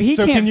 If he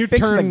So can't can you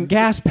fix the turn-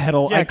 gas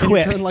pedal, I Can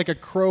quit. you turn like a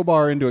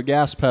crowbar into a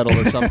gas pedal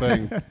or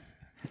something,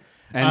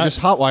 and just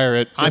hotwire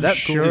it? I'm Is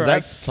sure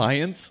that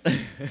science?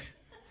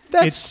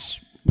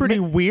 it's pretty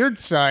weird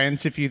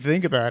science if you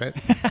think about it.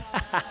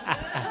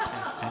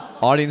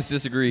 Audience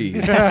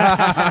disagrees.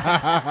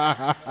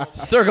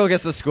 Circle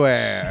gets the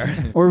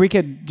square. Or we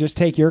could just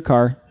take your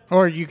car.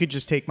 Or you could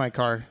just take my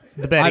car,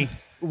 the Betty.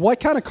 What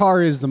kind of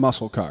car is the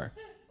muscle car?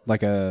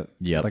 Like a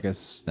Yep. like a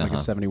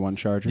 71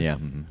 Charger. Yeah.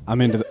 Mhm.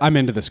 I'm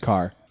into this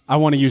car. I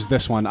want to use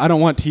this one. I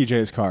don't want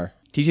TJ's car.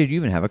 TJ, do you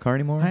even have a car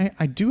anymore?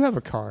 I do have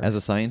a car. As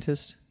a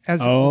scientist?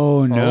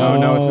 Oh, no. Oh,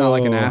 no, it's not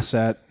like an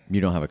asset. You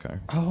don't have a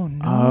car. Oh,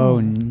 no. Oh,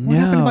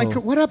 no.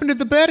 What happened to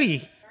the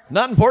Betty?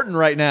 Not important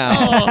right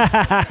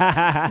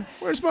now.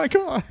 Where's my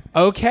car?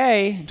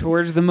 Okay,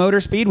 towards the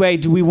Motor Speedway.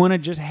 Do we want to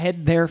just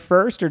head there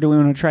first, or do we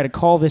want to try to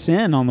call this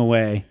in on the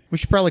way? We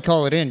should probably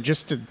call it in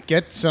just to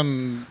get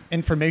some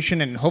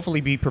information and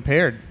hopefully be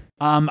prepared.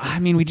 I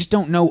mean, we just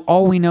don't know.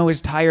 All we know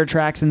is tire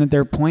tracks and that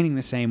they're pointing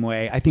the same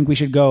way. I think we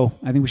should go.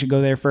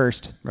 there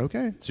first.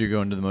 Okay. So you're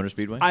going to the Motor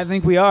Speedway? I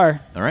think we are.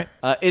 All right.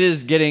 It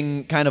is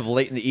getting kind of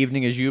late in the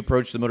evening as you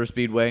approach the Motor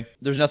Speedway.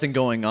 There's nothing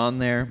going on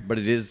there, but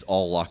it is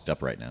all locked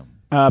up right now.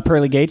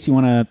 Pearly Gates, you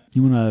wanna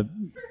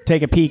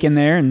take a peek in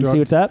there and see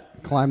what's up?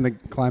 Climb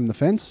the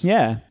fence?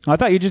 Yeah. I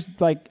thought you just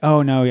like.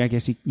 Oh no, I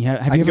guess you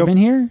have you ever go- been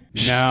here?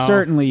 No.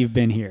 Certainly, you've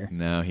been here.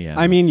 No, he hasn't.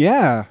 I mean,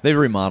 yeah. They've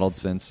remodeled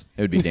since.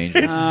 It would be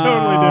dangerous. It's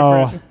totally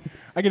different.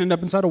 I could end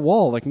up inside a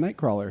wall like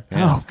Nightcrawler.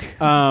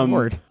 Oh,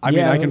 Lord. I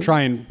mean, I can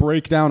try and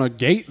break down a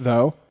gate,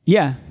 though.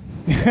 Yeah.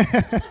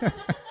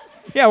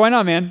 Yeah. Why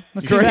not, man?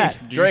 Let's do that.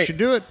 You should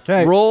do it.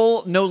 Okay.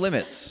 Roll no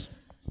limits.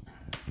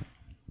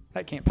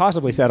 That can't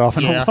possibly set off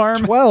an alarm.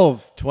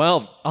 12.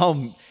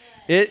 12.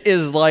 It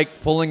is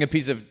like pulling a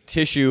piece of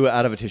tissue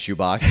out of a tissue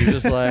box. You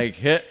just like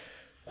hit.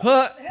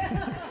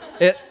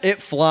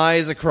 It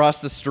flies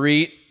across the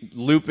street,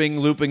 looping,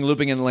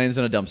 and lands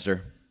in a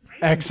dumpster.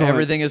 Excellent.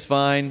 Everything is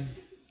fine.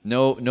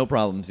 No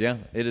problems. Yeah,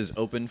 it is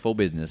open, full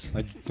business.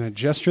 I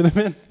gesture them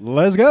in.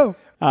 Let's go.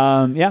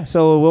 Yeah.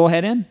 So we'll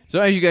head in.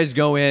 So as you guys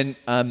go in,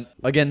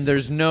 again,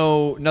 there's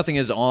nothing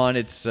is on.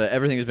 It's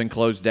everything has been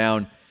closed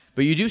down,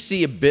 but you do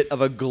see a bit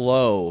of a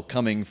glow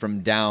coming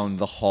from down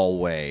the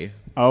hallway.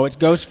 Oh, it's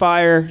Ghost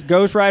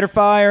Rider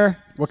fire.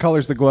 What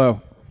color's the glow?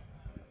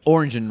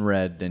 Orange and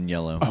red and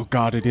yellow. Oh,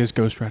 God, it is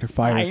Ghost Rider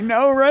fire. I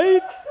know,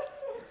 right?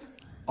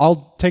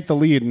 I'll take the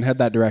lead and head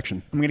that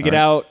direction. I'm gonna get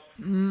out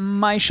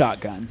my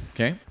shotgun.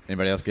 Okay.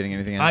 Anybody else getting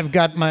anything out? I've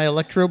got my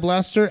electro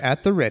blaster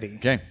at the ready.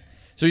 Okay.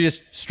 So you're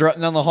just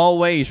strutting down the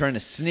hallway. You're trying to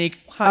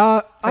sneak.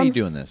 How are you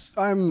doing this?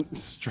 I'm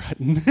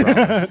strutting.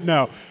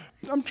 No.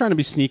 I'm trying to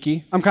be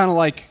sneaky. I'm kind of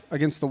like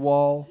against the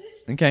wall.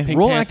 Okay. Pink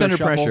Roll Panther act under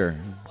shuffle.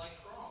 pressure.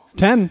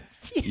 10.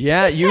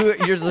 Yeah, you're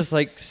just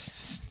like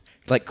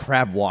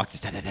crab walk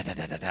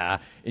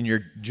in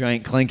your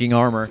giant clanking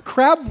armor.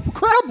 Crab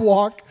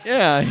walk.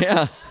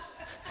 Yeah.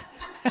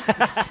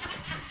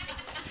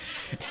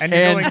 And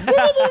you're going,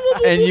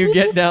 And you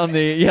get down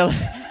the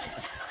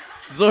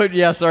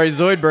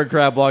Zoidberg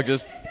crab walk.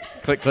 Just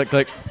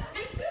click.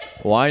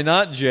 Why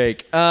not,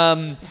 Jake?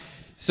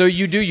 So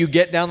you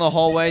get down the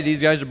hallway.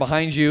 These guys are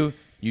behind you.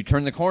 You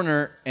turn the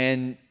corner,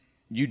 and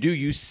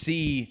you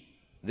see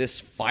this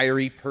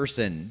fiery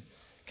person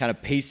kind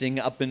of pacing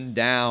up and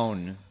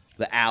down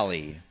the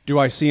alley. Do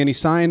I see any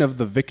sign of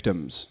the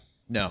victims?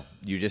 No,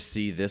 you just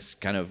see this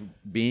kind of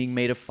being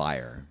made of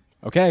fire.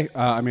 Okay.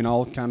 I mean,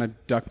 I'll kind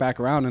of duck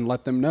back around and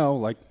let them know,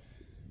 like,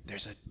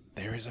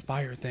 there is a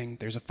fire thing.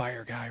 There's a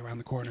fire guy around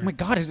the corner. Oh my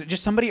God, is it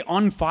just somebody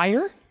on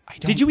fire?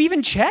 Did you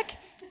even check?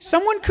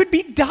 Someone could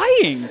be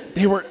dying.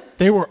 They were.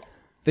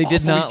 They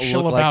did awfully not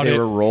chill look like about they it.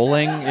 were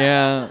rolling.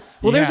 Yeah.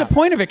 Well, there's Yeah. a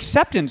point of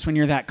acceptance when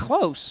you're that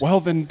close. Well,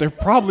 then they're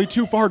probably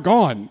too far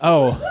gone.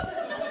 Oh.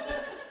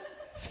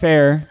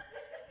 Fair.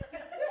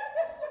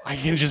 I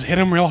can just hit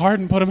them real hard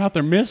and put them out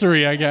their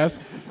misery, I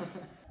guess.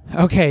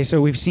 Okay,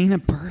 so we've seen a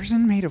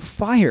person made of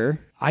fire.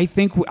 I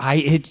think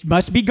it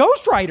must be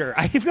Ghost Rider.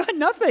 I've got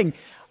nothing.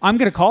 I'm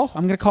gonna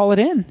call it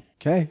in.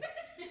 Okay.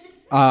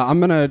 I'm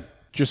going to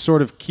just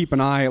sort of keep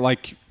an eye,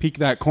 like peek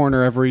that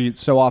corner every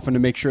so often to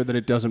make sure that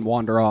it doesn't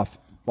wander off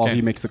while Okay.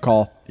 he makes the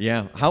call.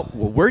 Yeah.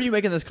 Where are you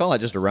making this call at?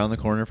 Just around the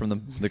corner from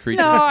the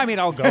creature? No, I mean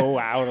I'll go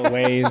out a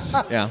ways.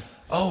 Yeah.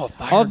 Oh, a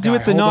fire I'll do it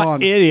the Hold not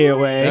on. idiot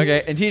way.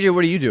 Okay. And TJ,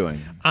 what are you doing?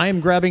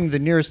 I'm grabbing the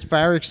nearest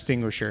fire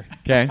extinguisher.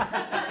 Okay.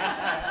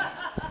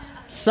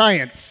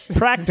 Science.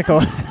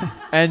 Practical.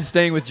 And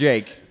staying with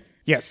Jake.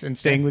 Yes, and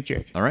staying with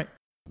Jake. All right.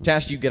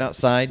 Tash, you get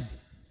outside.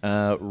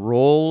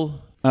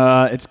 Roll.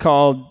 It's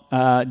called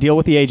Deal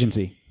with the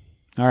Agency.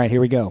 All right, here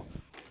we go.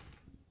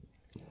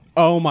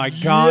 Oh, my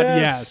God,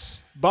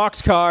 yes.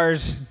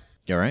 Boxcars.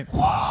 You all right?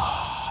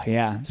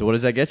 Yeah. So what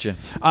does that get you?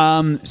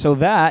 So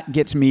that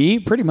gets me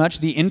pretty much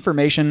the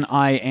information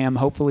I am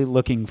hopefully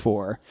looking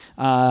for.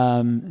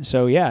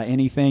 So yeah,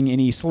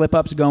 any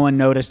slip-ups going,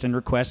 noticed, and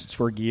requests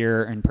for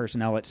gear and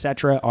personnel,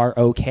 etc. are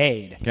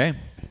okayed. Okay.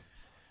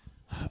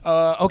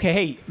 Okay,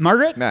 hey,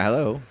 Margaret?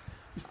 Hello.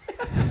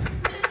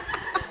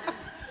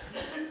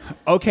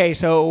 Okay,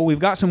 so we've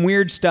got some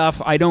weird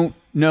stuff. I don't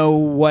know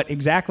what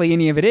exactly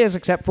any of it is,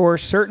 except for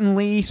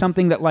certainly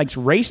something that likes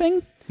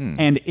racing,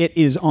 and it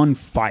is on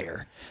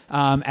fire.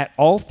 At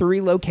all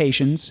three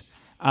locations,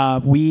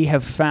 we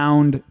have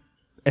found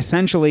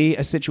essentially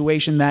a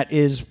situation that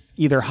is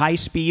either high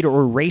speed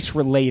or race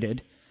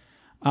related.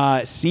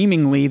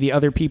 Seemingly, the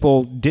other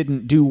people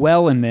didn't do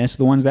well in this,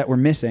 the ones that were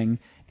missing,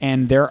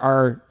 and there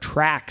are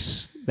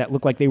tracks that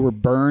look like they were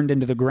burned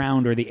into the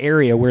ground or the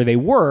area where they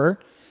were,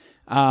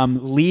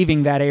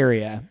 leaving that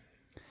area.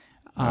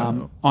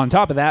 On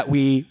top of that,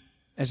 we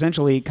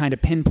essentially kind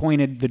of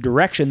pinpointed the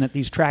direction that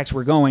these tracks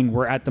were going.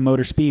 We're at the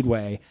motor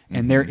speedway,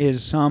 and there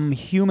is some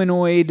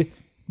humanoid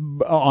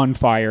on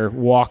fire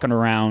walking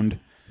around.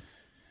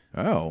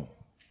 Oh.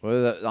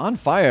 Well, the on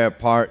fire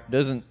part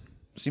doesn't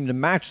seem to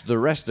match the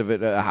rest of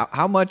it.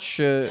 How much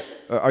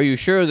are you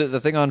sure that the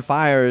thing on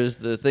fire is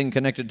the thing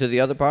connected to the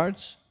other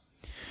parts?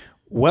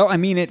 Well, I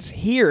mean, it's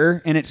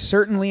here, and it's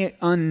certainly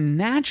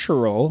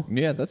unnatural.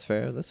 Yeah, that's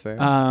fair. That's fair.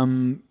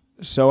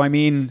 So, I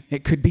mean,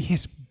 it could be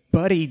his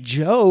buddy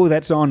Joe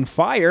that's on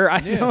fire. I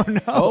don't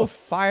know. Oh,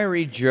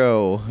 Fiery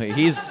Joe.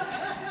 He's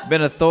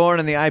been a thorn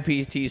in the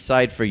IPT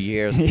side for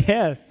years.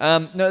 Yeah.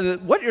 No,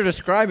 what you're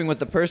describing with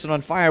the person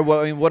on fire,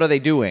 what are they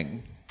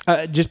doing?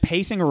 Just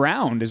pacing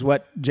around is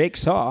what Jake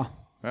saw.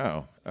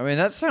 Oh. I mean,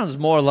 that sounds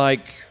more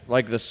like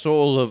the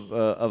soul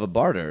of a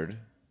bartard.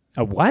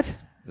 A what?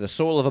 The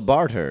soul of a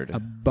bartard. A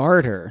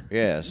barter.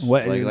 Yes.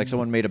 What? Like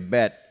someone made a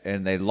bet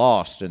and they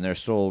lost and their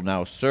soul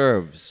now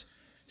serves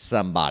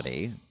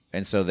somebody.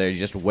 And so they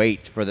just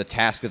wait for the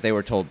task that they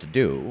were told to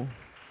do.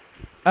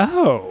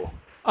 Oh.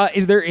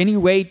 Is there any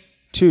way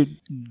to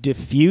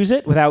diffuse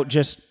it without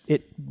just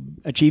it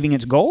achieving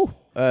its goal?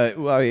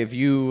 Well, if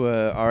you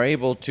are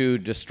able to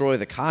destroy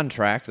the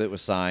contract that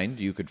was signed,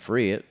 you could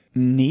free it.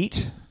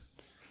 Neat.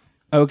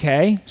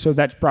 Okay. So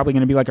that's probably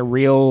going to be like a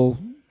real,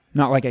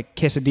 not like a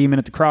kiss a demon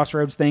at the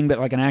crossroads thing, but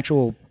like an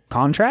actual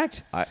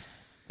contract?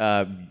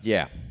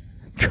 Yeah.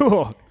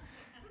 Cool.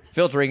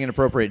 Filtering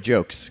inappropriate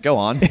jokes. Go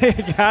on.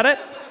 Got it?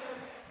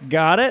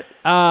 Got it.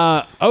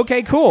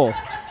 Okay, cool.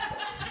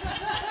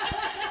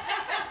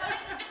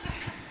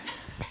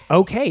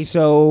 Okay,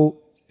 so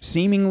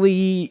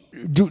seemingly,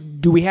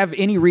 do we have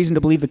any reason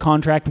to believe the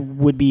contract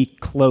would be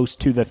close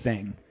to the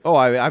thing? Oh,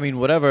 I mean,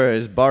 whatever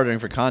is bartering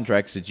for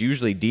contracts, it's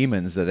usually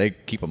demons that they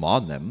keep them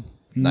on them.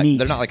 Neat.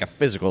 They're not like a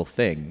physical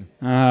thing.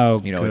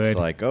 Oh, You know, good. it's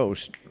like,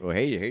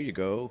 hey, here you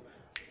go.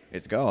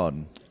 It's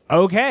gone.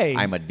 Okay.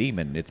 I'm a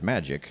demon. It's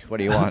magic. What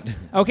do you want?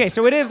 Okay,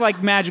 so it is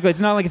like magical. It's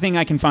not like a thing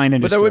I can find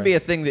and But there destroy. would be a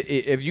thing that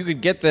if you could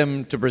get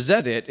them to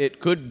present it, it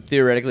could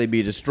theoretically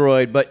be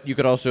destroyed, but you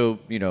could also,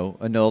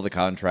 annul the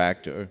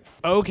contract.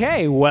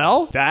 Okay,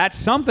 well, that's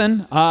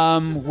something.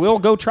 We'll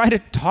go try to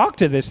talk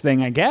to this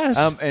thing, I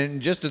guess.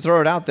 And just to throw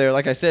it out there,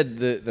 like I said,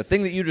 the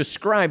thing that you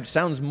described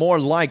sounds more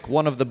like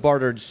one of the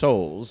bartered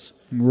souls.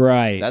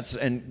 Right.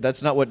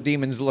 That's not what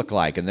demons look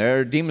like, and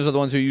demons are the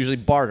ones who usually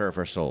barter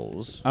for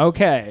souls.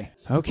 Okay.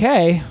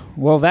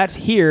 Well, that's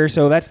here,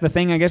 so that's the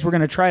thing I guess we're going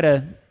to try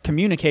to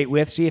communicate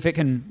with, see if it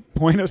can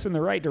point us in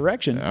the right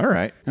direction. All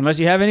right. Unless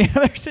you have any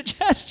other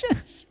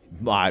suggestions.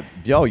 I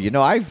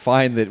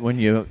find that when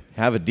you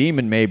have a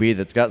demon maybe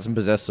that's got some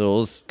possessed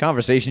souls,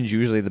 conversation's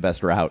usually the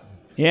best route.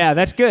 Yeah,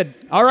 that's good.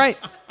 All right.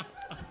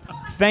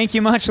 Thank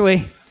you much,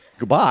 Lee.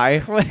 Goodbye.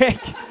 Click.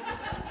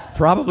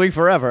 Probably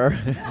forever.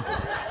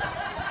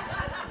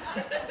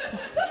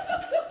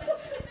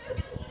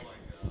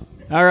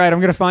 All right, I'm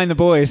going to find the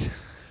boys.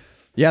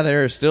 Yeah,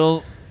 they're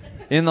still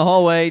in the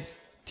hallway.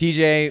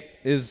 TJ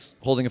is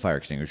holding a fire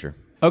extinguisher.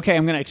 Okay,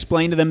 I'm going to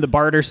explain to them the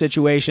barter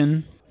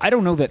situation. I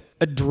don't know that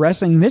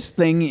addressing this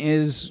thing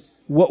is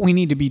what we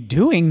need to be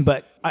doing,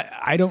 but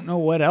I don't know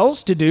what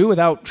else to do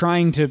without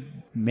trying to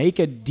make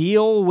a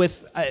deal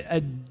with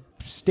a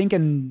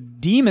stinking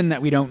demon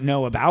that we don't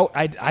know about.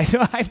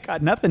 I've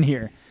got nothing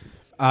here.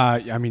 I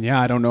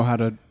don't know how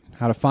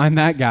to find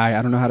that guy.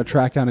 I don't know how to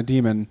track down a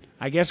demon.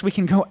 I guess we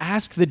can go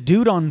ask the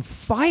dude on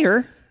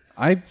fire.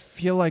 I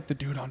feel like the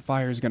dude on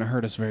fire is going to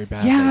hurt us very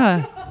badly.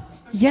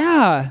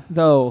 Yeah,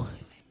 though.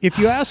 If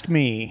you ask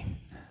me,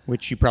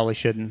 which you probably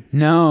shouldn't,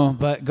 No,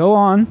 but go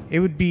on. it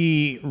would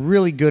be a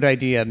really good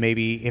idea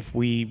maybe if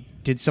we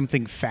did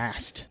something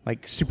fast,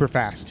 like super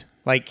fast.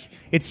 Like,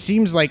 it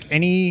seems like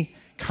any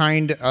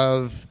kind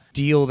of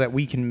deal that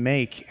we can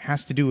make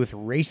has to do with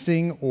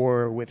racing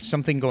or with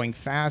something going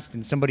fast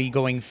and somebody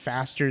going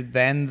faster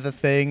than the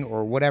thing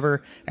or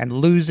whatever and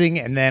losing,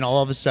 and then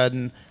all of a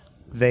sudden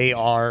they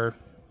are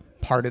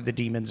part of the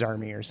demon's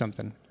army or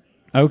something.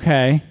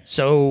 Okay.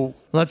 So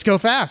let's go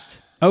fast.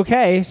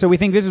 Okay, so we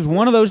think this is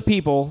one of those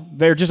people.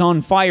 They're just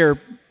on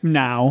fire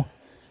now.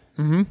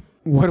 Mm-hmm.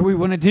 What do we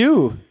want to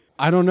do?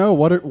 I don't know.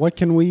 What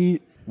can we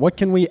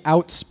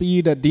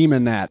outspeed a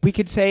demon at? We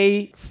could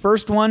say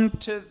first one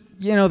to,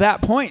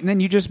 that point, and then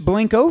you just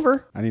blink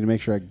over. I need to make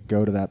sure I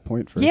go to that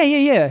point first.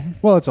 Yeah.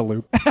 Well, it's a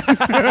loop.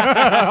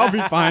 I'll be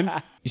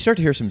fine. You start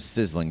to hear some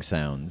sizzling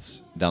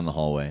sounds down the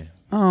hallway.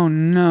 Oh,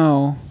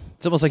 no.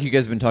 It's almost like you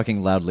guys have been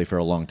talking loudly for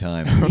a long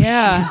time.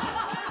 Yeah.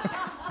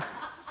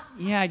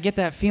 Yeah, I get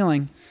that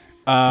feeling.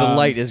 The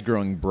light is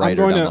growing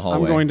brighter down the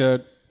hallway. I'm going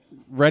to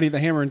ready the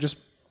hammer and just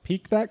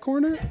peek that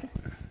corner.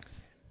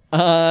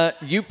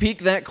 You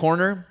peek that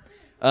corner.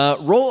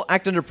 Roll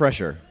act under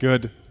pressure.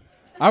 Good.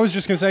 I was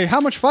just going to say,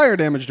 how much fire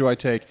damage do I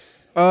take?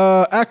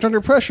 Act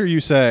under pressure, you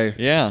say.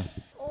 Yeah.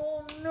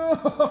 Oh,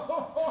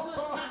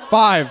 no.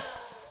 5.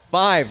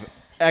 5.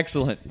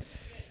 Excellent.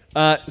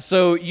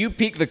 So you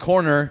peek the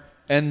corner,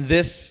 and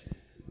this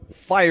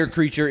fire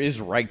creature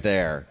is right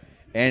there.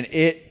 and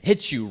it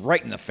hits you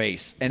right in the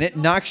face, and it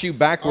knocks you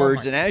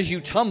backwards, and as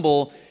you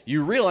tumble,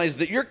 you realize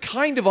that you're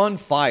kind of on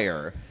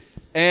fire,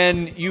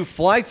 and you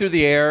fly through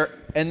the air,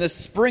 and the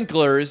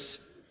sprinklers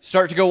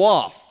start to go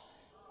off.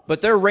 But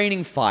they're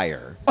raining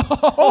fire.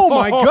 Oh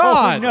my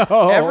God!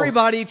 No.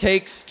 Everybody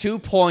takes 2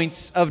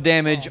 points of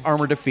damage,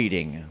 armor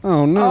defeating.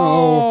 Oh no!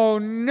 Oh,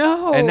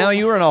 no. And now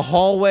you are in a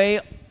hallway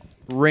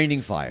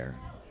raining fire.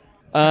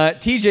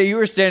 TJ, you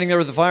were standing there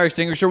with the fire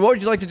extinguisher. What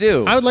would you like to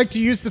do? I would like to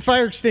use the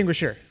fire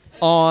extinguisher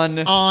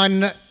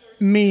on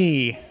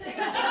me.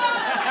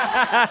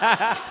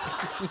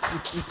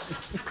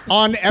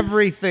 On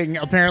everything,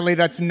 apparently,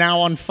 that's now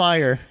on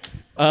fire.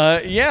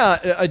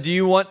 Do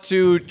you want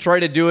to try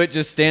to do it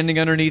just standing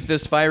underneath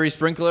this fiery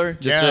sprinkler?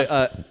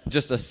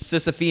 Just a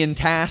Sisyphean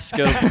task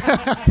of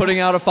putting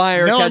out a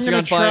fire, catching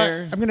on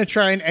fire? I'm going to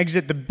try and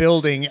exit the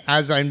building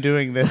as I'm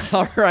doing this.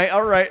 All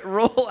right.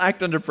 Roll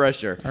act under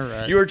pressure. All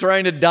right. You are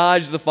trying to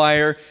dodge the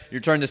fire. You're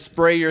trying to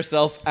spray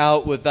yourself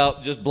out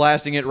without just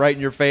blasting it right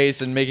in your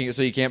face and making it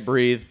so you can't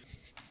breathe.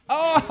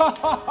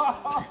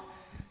 Oh,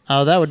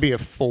 that would be a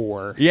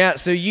 4. Yeah,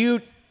 so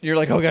you're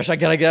like, oh gosh, I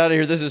gotta get out of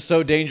here. This is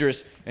so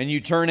dangerous. And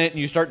you turn it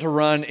and you start to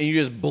run and you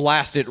just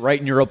blast it right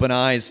in your open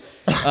eyes.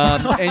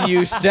 And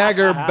you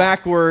stagger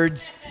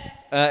backwards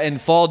and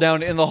fall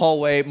down in the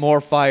hallway,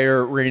 more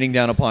fire raining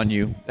down upon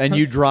you. And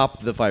you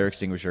drop the fire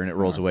extinguisher and it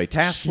rolls away.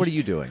 Task, what are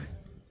you doing?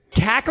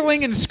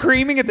 Cackling and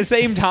screaming at the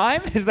same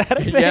time? Is that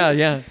a thing?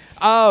 Yeah.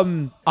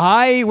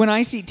 When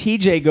I see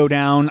TJ go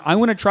down, I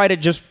want to try to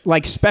just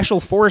like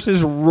special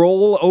forces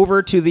roll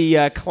over to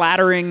the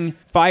clattering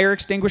fire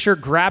extinguisher,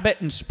 grab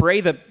it, and spray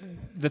the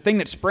thing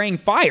that's spraying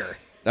fire.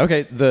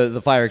 Okay,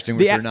 the fire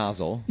extinguisher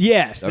nozzle.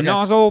 Yes, the Okay.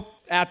 nozzle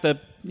at the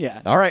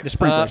All right, the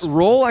sprinklers.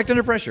 roll act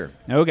under pressure.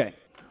 Okay.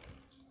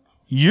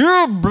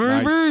 Yeah,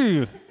 baby.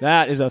 Nice.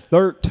 That is a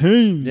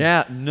 13.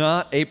 Yeah,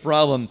 not a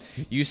problem.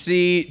 You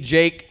see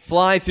Jake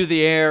fly through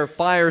the air.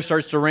 Fire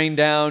starts to rain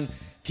down.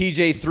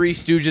 TJ Three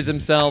Stooges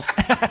himself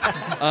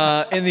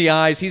in the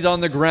eyes. He's on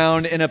the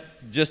ground in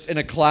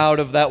a cloud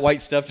of that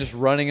white stuff, just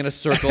running in a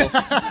circle.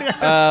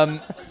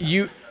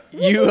 You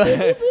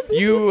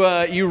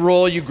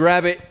roll. You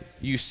grab it.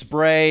 You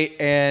spray,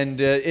 and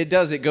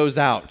it goes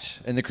out,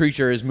 and the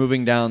creature is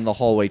moving down the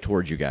hallway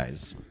towards you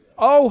guys.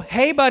 Oh,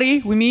 hey, buddy.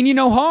 We mean you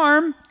no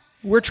harm.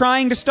 We're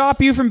trying to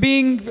stop you from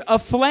being a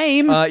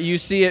flame. You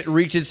see it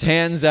reach its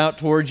hands out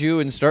towards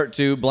you and start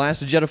to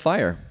blast a jet of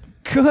fire.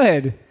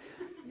 Good.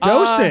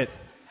 Dose it.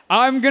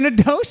 I'm going to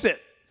dose it.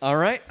 All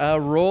right.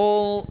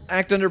 Roll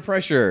act under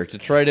pressure to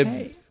try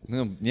to...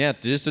 Yeah,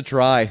 just to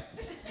try.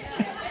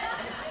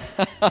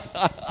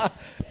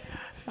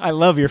 I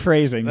love your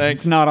phrasing.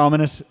 Thanks. It's not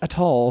ominous at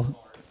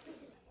all.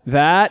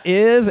 That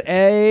is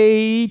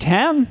a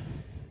 10.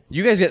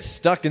 You guys get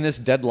stuck in this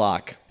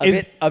deadlock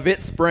of it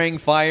spraying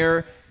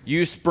fire,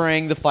 you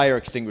spraying the fire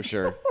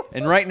extinguisher.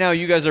 And right now,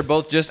 you guys are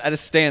both just at a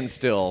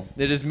standstill.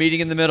 It is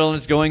meeting in the middle, and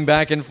it's going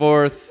back and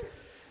forth,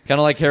 kind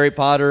of like Harry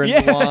Potter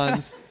and the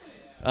wands.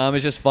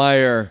 It's just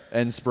fire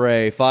and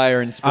spray, fire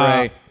and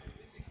spray.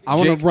 I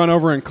want to run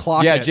over and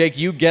clock it. Yeah, Jake,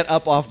 you get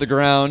up off the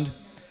ground.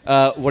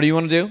 What do you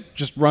want to do?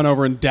 Just run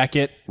over and deck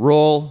it.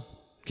 Roll,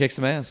 kick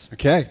some ass.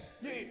 Okay.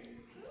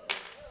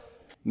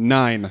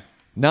 9.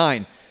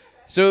 9.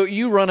 So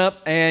you run up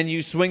and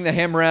you swing the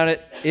hammer at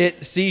it.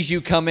 It sees you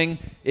coming.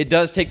 It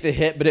does take the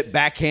hit, but it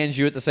backhands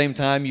you at the same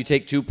time. You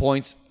take 2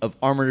 points of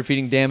armor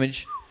defeating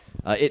damage.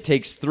 It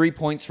takes 3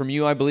 points from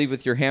you, I believe,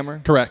 with your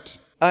hammer. Correct.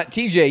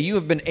 TJ, you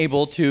have been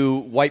able to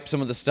wipe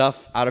some of the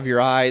stuff out of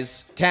your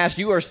eyes. Tash,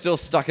 you are still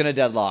stuck in a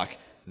deadlock.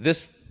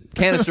 This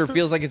canister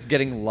feels like it's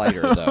getting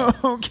lighter, though.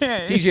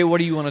 Okay. TJ, what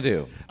do you want to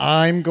do?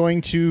 I'm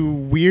going to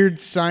weird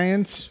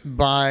science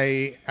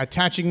by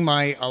attaching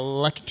my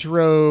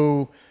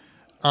electro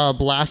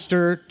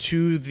blaster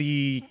to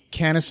the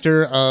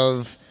canister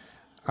of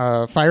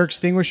fire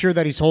extinguisher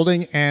that he's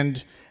holding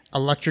and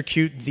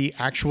electrocute the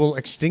actual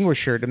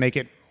extinguisher to make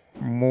it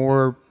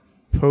more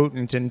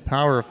potent and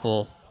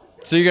powerful.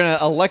 So you're going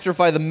to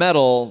electrify the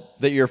metal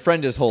that your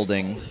friend is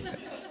holding.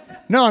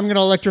 No, I'm going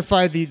to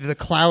electrify the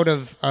cloud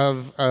of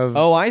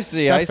Oh, I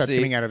see, stuff I that's see.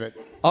 coming out of it.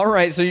 All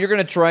right, so you're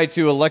going to try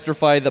to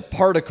electrify the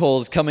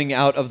particles coming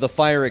out of the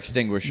fire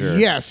extinguisher.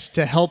 Yes,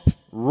 to help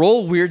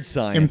Roll weird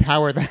science.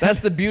 empower that.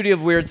 That's the beauty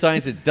of weird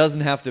science. It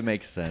doesn't have to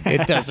make sense.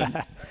 It doesn't.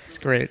 It's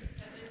great.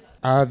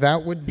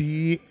 That would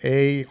be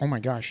a... Oh, my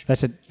gosh.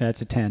 That's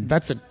a 10.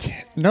 That's a...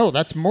 No,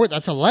 that's more.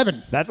 That's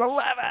 11. That's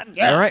 11.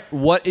 All right,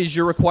 what is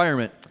your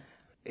requirement?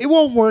 It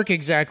won't work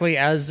exactly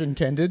as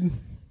intended.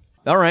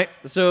 All right,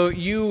 so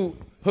you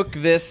hook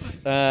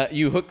this,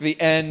 you hook the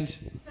end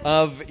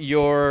of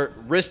your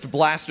wrist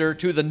blaster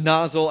to the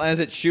nozzle as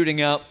it's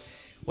shooting out.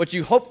 What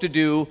you hoped to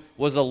do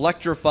was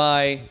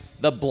electrify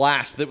the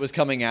blast that was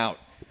coming out.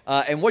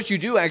 And what you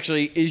do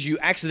actually is you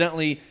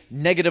accidentally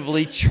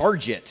negatively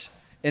charge it,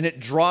 and it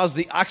draws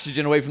the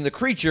oxygen away from the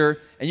creature,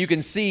 and you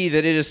can see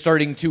that it is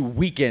starting to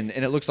weaken,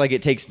 and it looks like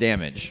it takes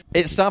damage.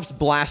 It stops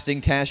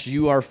blasting, Tash.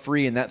 You are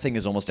free, and that thing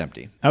is almost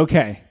empty.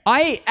 Okay.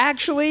 I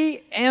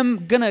actually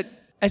am going to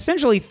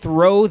essentially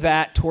throw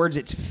that towards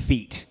its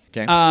feet.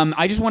 Okay.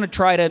 I just want to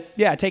try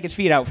to, take his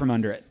feet out from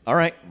under it. All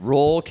right.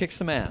 Roll kick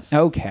some ass.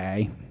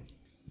 Okay.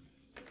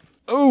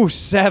 Oh,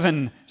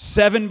 7.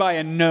 7 by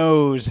a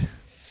nose.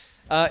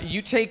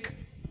 You take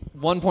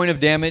 1 point of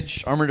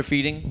damage, armor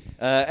defeating.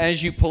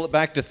 As you pull it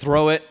back to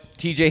throw it,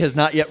 TJ has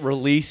not yet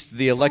released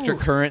the electric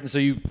current, and so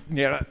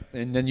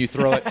and then you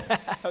throw it.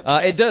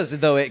 Okay. It does,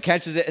 though. It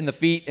catches it in the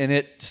feet, and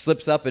it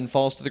slips up and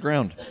falls to the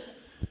ground.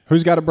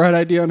 Who's got a bright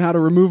idea on how to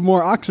remove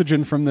more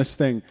oxygen from this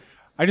thing?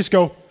 I just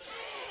go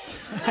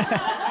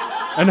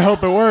and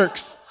hope it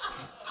works.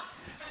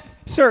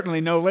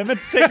 Certainly No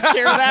Limits takes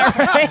care of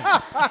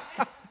that, right?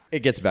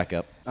 It gets back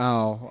up.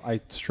 Oh, I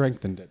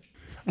strengthened it.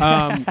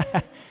 I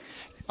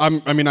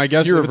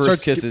guess Your if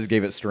reverse kisses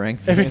gave it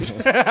strength.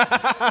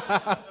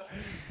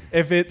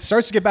 If it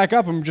starts to get back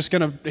up, I'm just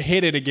going to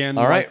hit it again.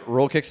 All right,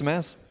 roll kick some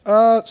ass.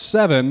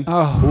 7.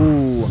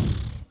 Oh.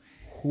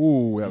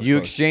 Ooh, that was You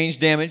close. exchange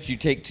damage. You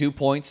take 2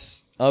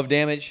 points of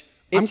damage.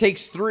 It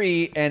takes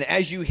 3, and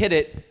as you hit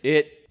it,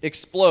 it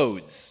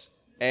explodes.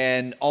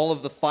 And all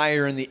of the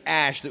fire and the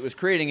ash that was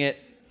creating it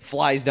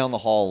flies down the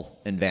hall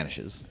and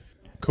vanishes.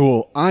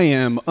 Cool. I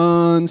am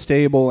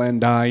unstable and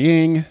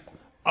dying.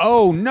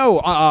 Oh,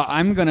 no.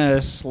 I'm going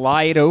to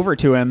slide over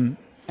to him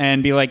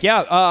and be like,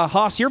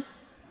 Haas, you're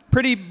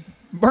pretty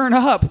burn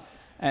up.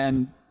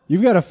 And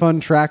You've got a fun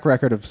track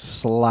record of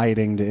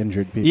sliding to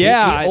injured people.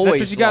 yeah, He that's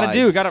always what you got to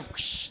do. slides. Got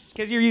to,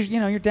 because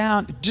you're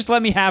down. Just let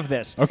me have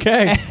this.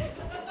 Okay.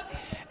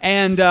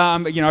 And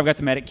I've got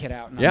the medic kit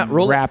out. And I'm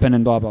roll it. rapping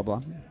and blah blah blah.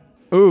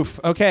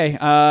 Oof. Okay.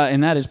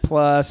 And that is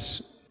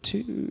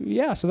 +2.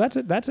 Yeah. So that's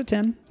a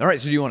 10. All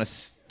right, so do you want to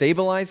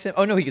stabilize him?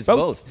 Oh, no, he gets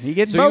Both. both. He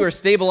gets so both. you are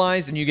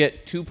stabilized, and you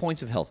get 2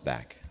 points of health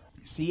back.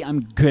 See,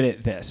 I'm good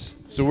at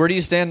this. So where do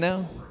you stand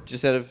now?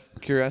 Just out of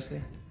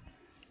curiosity?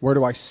 Where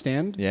do I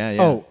stand?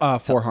 Yeah. Oh,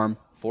 4 harm.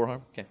 4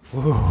 harm? Okay.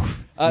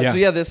 Yeah.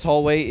 So, this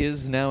hallway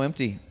is now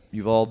empty.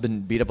 You've all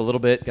been beat up a little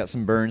bit, got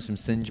some burns, some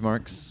singe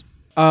marks.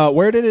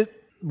 Where did it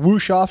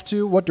whoosh off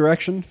to? What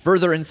direction?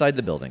 Further inside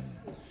the building.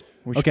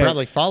 We should Okay.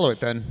 probably follow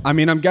it then. I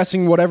mean, I'm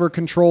guessing whatever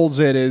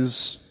controls it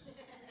is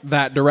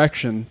that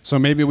direction. So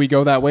maybe we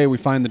go that way, we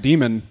find the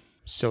demon.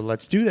 So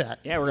let's do that.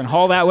 Yeah, we're gonna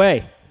haul that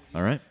way.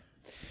 All right.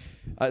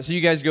 So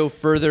you guys go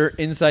further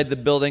inside the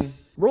building.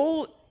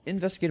 Roll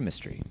investigate a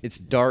mystery. It's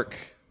dark.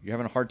 You're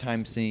having a hard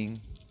time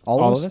seeing.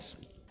 All of us.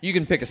 You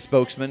can pick a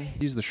spokesman.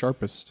 He's the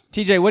sharpest.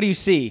 TJ, what do you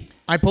see?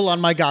 I pull on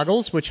my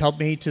goggles, which help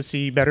me to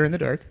see better in the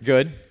dark.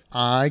 Good.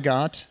 I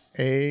got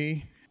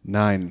a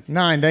 9.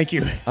 9. Thank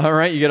you. All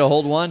right, you get a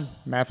hold 1.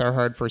 Math are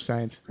hard for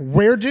science.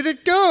 Where did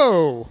it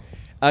go?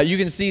 You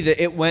can see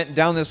that it went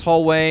down this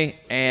hallway,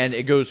 and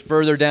it goes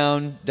further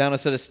down a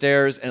set of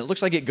stairs, and it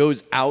looks like it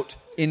goes out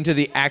into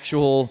the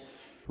actual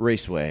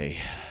raceway.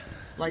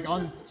 Like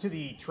onto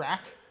the track?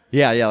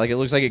 Yeah, like it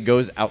looks like it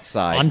goes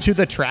outside. Onto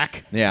the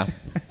track? Yeah.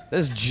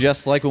 That's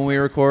just like when we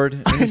record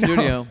in the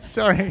studio.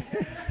 Sorry.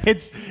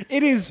 It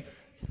is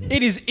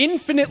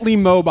infinitely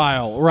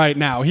mobile right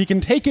now. He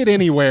can take it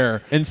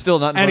anywhere. And still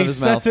not in front And of he his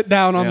sets mouth. it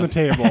down on Yeah. the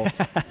table.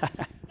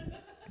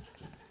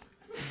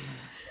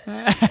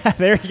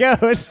 There he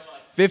goes.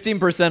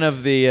 15%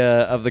 of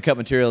the cut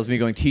material is me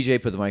going,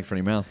 TJ, put the mic in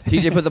front of your mouth.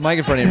 TJ, put the mic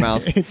in front of your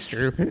mouth. It's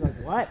true.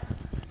 What?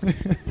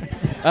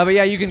 But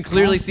yeah, you can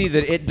clearly see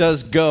that it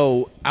does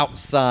go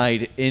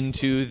outside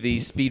into the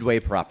speedway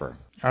proper.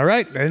 All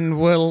right, then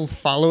we'll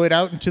follow it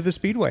out into the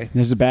speedway.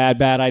 This is a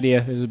bad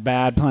idea. This is a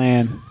bad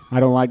plan. I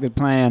don't like the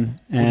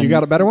plan. And You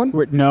got a better one?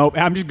 No,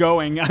 I'm just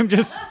going. I'm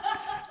just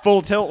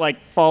full tilt,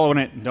 like following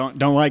it. Don't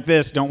like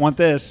this. Don't want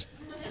this.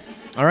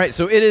 All right,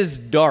 so it is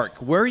dark.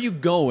 Where are you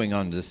going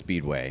onto the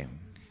speedway?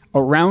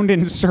 Around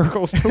in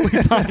circles till we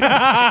find.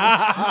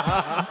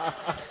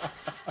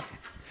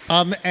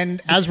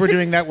 And as we're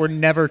doing that, we're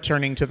never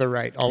turning to the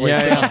right. Always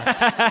to the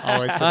left.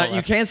 Always to the left.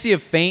 You can see a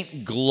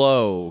faint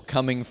glow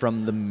coming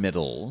from the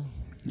middle.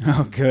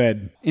 Oh,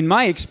 good. In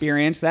my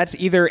experience, that's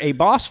either a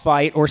boss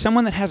fight or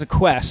someone that has a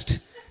quest.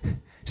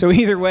 So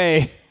either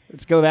way,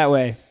 let's go that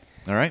way.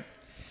 All right.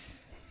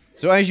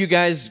 So as you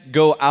guys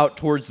go out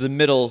towards the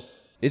middle,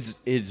 it's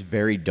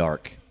very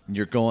dark.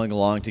 You're going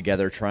along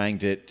together trying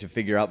to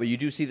figure out, but you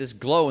do see this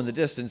glow in the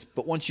distance,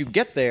 but once you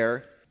get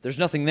there, there's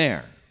nothing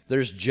there.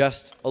 There's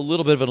just a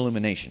little bit of an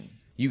illumination.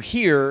 You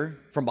hear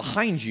from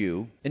behind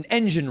you an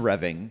engine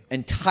revving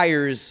and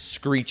tires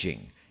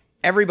screeching.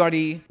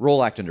 Everybody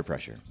roll act under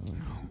pressure. Oh,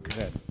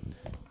 good.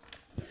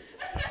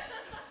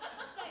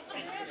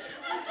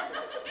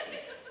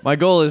 My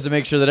goal is to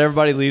make sure that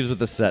everybody leaves with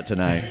a set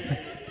tonight.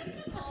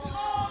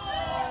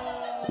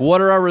 What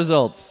are our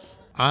results?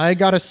 I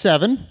got a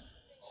 7.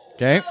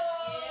 Okay.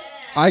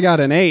 I got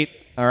an 8.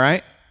 All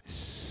right.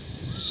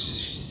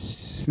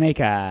 Snake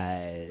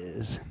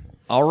eyes.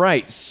 All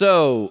right.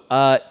 So,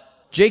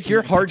 Jake,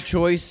 your hard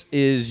choice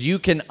is you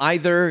can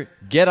either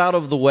get out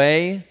of the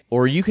way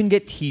or you can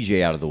get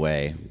TJ out of the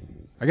way.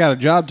 I got a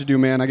job to do,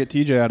 man. I get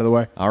TJ out of the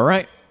way. All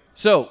right.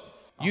 So,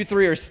 you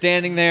three are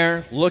standing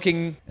there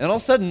looking, and all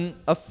of a sudden,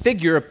 a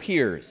figure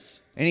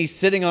appears, and he's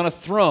sitting on a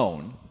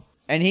throne,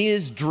 and he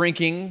is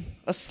drinking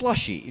a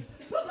slushie.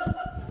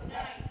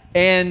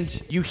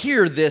 And you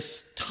hear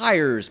this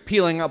tires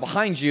peeling out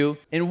behind you,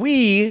 and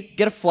we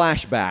get a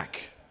flashback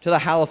to the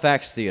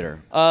Halifax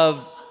Theater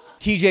of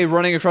TJ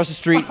running across the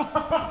street,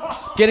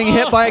 getting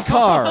hit by a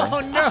car,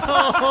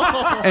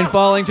 and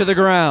falling to the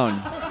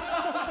ground.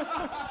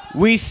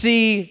 We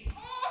see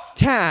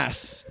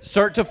Tass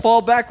start to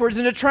fall backwards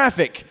into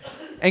traffic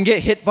and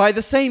get hit by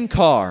the same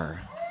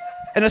car.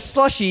 And a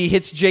slushie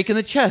hits Jake in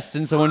the chest,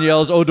 and someone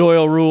yells,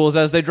 "O'Doyle rules,"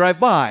 as they drive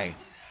by.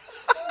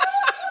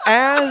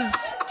 As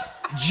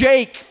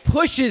Jake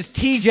pushes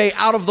TJ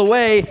out of the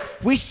way,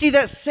 we see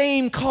that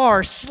same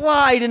car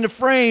slide into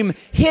frame,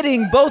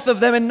 hitting both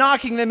of them and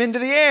knocking them into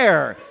the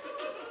air.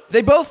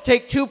 They both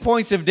take 2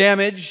 points of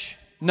damage,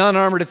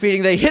 non-armor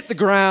defeating. They hit the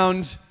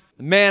ground.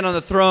 The man on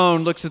the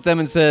throne looks at them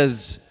and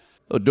says,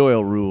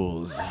 "O'Doyle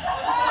rules."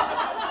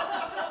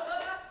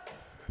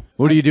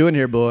 What are you doing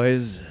here,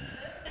 boys?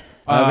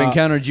 I've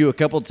encountered you a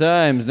couple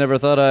times. Never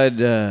thought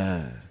I'd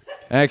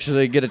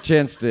actually get a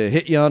chance to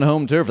hit you on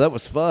home turf. That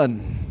was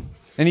fun.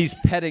 And he's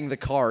petting the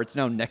car. It's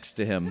now next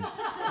to him.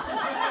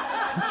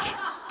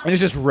 And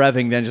it's just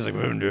revving then, just like...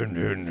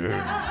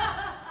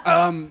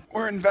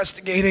 We're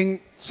investigating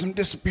some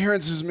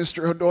disappearances,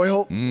 Mr.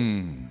 O'Doyle.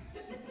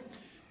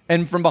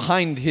 And from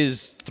behind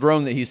his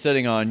throne that he's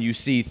sitting on, you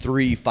see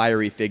 3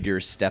 fiery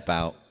figures step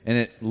out. And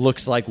it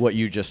looks like what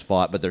you just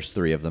fought, but there's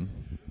 3 of them.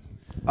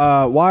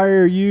 Why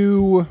are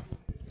you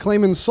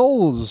claiming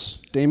souls,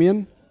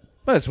 Damien?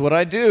 That's what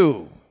I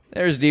do.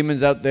 There's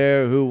demons out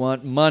there who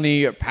want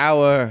money or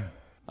power.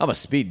 I'm a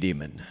speed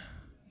demon.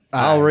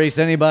 I'll race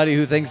anybody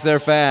who thinks they're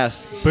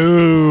fast.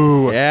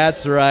 Boo. Yeah,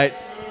 that's right.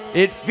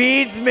 It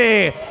feeds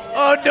me.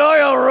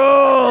 O'Doyle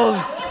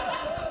rules.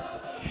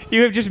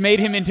 You have just made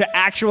him into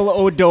actual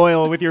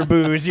O'Doyle with your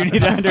booze. You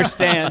need to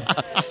understand.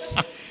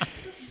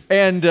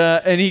 And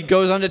he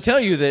goes on to tell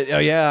you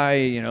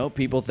that,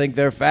 people think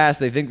they're fast.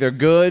 They think they're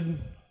good.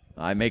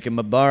 I make them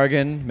a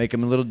bargain, make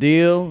them a little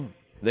deal.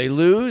 They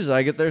lose,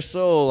 I get their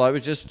soul. I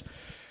was just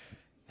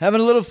having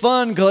a little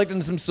fun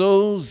collecting some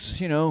souls,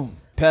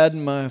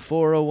 padding my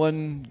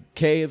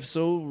 401k of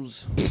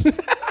souls.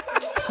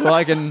 So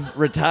I can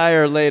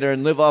retire later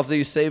and live off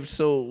these saved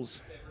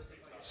souls.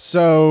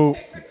 So...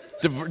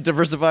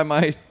 diversify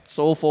my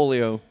soul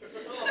folio.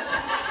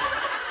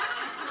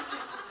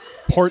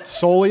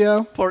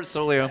 Portfolio?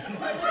 Portfolio.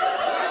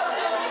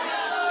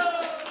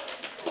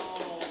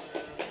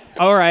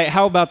 All right,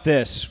 how about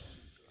this?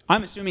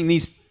 I'm assuming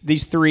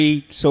these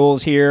 3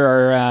 souls here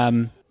are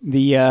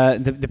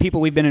the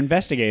people we've been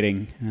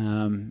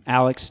investigating.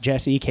 Alex,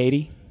 Jesse,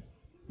 Katie.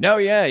 No,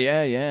 yeah.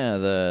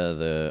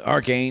 The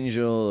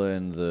archangel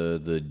and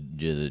the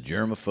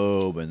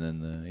germaphobe, and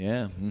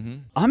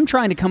then I'm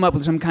trying to come up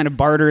with some kind of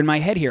barter in my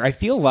head here. I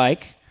feel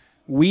like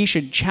we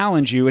should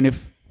challenge you, and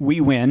if we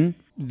win,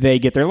 they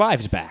get their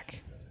lives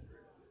back.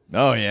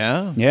 Oh,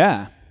 yeah?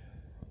 Yeah.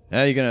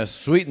 Now you're gonna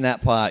sweeten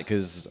that pot,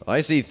 because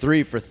I see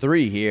 3 for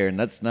 3 here, and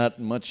that's not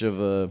much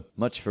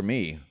for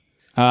me.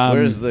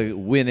 Where's the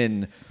win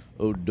in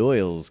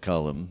O'Doyle's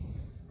column?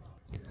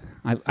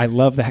 I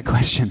love that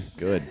question.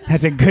 Good.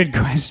 That's a good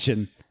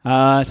question.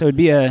 So it'd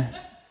be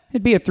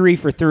a 3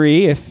 for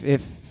 3 if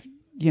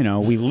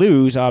we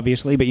lose,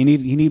 obviously, but you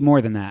need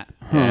more than that.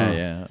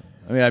 Yeah.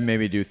 I mean, I'd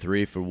maybe do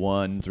 3 for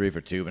 1, 3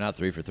 for 2, but not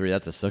 3 for 3.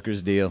 That's a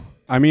sucker's deal.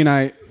 I mean,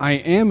 I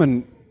am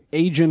an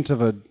agent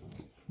of a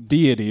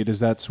deity.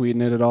 Does that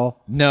sweeten it at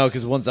all? No,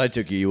 because once I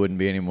took you, you wouldn't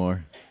be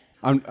anymore.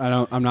 I'm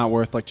not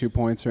worth like 2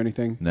 points or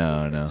anything.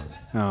 No.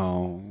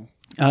 Oh.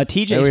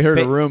 TJ's Yeah, we heard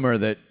a rumor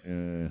that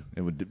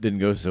it didn't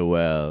go so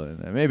well.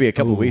 Maybe a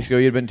couple weeks ago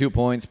you'd been 2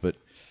 points, but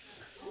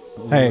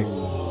Hey,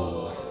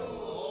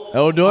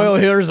 O'Doyle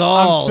hears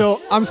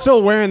all. I'm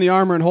still wearing the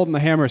armor and holding the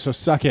hammer, so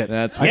suck it.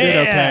 That's I did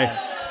okay.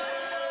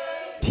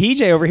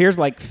 TJ over here is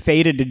like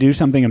fated to do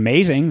something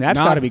amazing. That's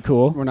got to be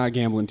cool. We're not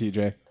gambling,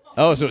 TJ.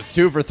 Oh, so it's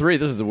 2 for 3.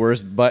 This is the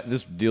worst, but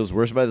this deal's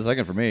worse by the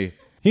second for me.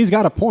 He's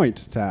got a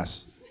point,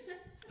 Tass.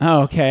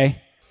 Oh,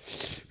 okay.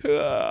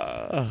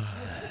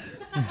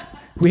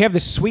 We have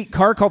this sweet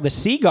car called the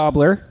Sea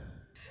Gobbler.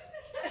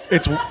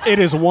 It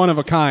is one of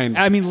a kind.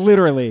 I mean,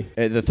 literally.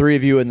 The 3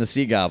 of you in the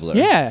Sea Gobbler.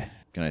 Yeah.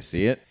 Can I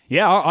see it?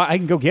 Yeah, I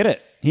can go get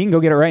it. He can go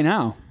get it right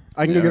now.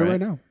 I can go get it right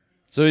now.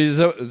 So is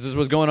this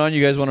what's going on?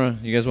 You guys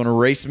want to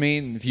race me?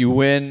 And if you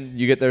win,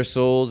 you get their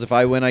souls. If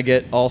I win, I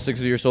get all 6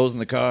 of your souls in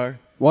the car.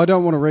 Well, I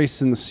don't want to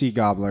race in the Sea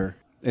Gobbler.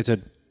 It's a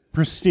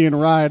pristine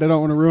ride. I don't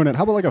want to ruin it.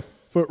 How about like a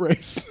foot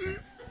race?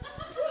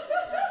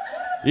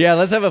 Yeah,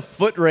 let's have a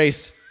foot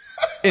race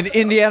in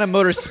Indiana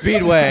Motor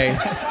Speedway.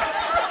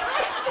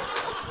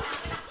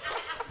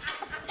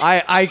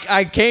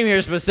 I came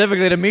here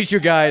specifically to meet you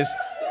guys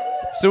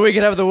so we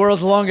could have the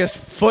world's longest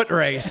foot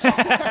race.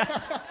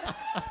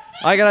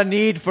 I got a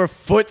need for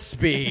foot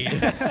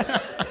speed.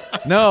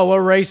 No,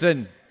 we're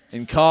racing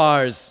in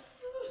cars.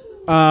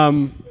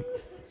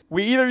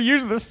 We either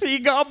use the Sea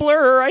Gobbler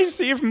or I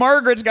see if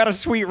Margaret's got a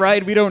sweet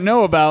ride we don't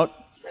know about.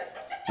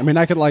 I mean,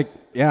 I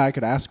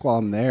could ask while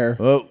I'm there.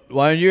 Well,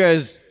 why don't you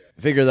guys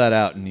figure that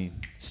out? And he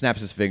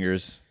snaps his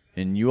fingers,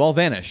 and you all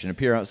vanish and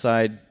appear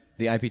outside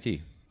the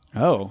IPT.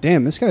 Oh.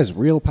 Damn, this guy's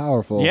real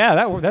powerful.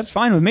 Yeah, that's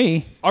fine with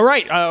me. All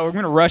right, we're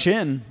going to rush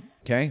in.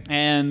 Okay.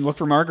 And look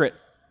for Margaret.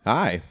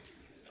 Hi.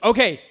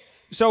 Okay,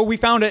 so we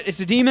found it. It's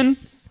a demon.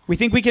 We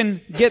think we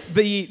can get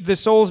the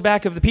souls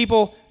back of the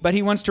people, but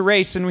he wants to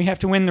race, and we have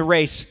to win the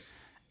race.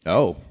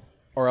 Oh.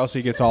 Or else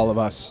he gets all of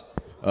us.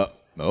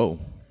 Oh.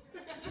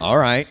 All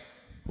right.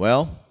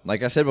 Well,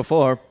 like I said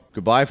before,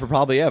 goodbye for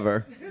probably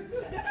ever.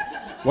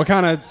 What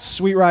kind of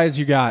sweet rides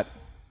you got?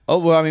 Oh,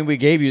 well, I mean, we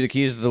gave you the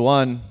keys to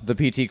the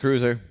PT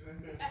Cruiser.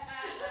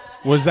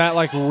 Was that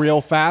like real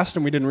fast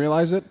and we didn't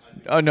realize it?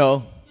 Oh,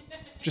 no.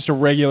 Just a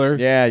regular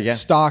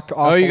stock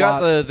off. Oh, you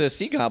got the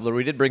Sea Gobbler.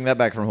 We did bring that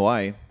back from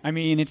Hawaii. I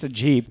mean, it's a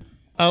Jeep.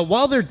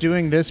 While they're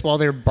doing this, while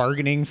they're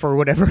bargaining for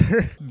whatever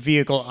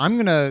vehicle, I'm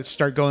going to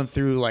start going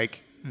through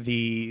like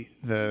the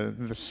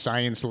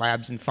science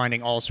labs and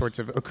finding all sorts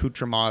of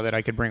accoutrement that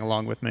I could bring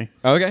along with me.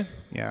 Okay.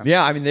 Yeah.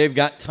 Yeah, I mean, they've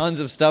got tons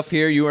of stuff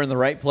here. You were in the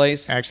right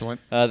place.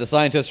 Excellent. The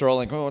scientists are all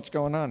like, oh, what's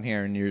going on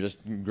here? And you're just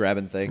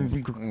grabbing things.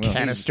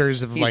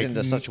 Canisters of he's like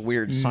into such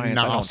weird science,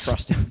 nos. I don't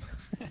trust him.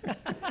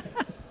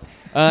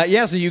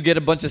 So you get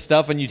a bunch of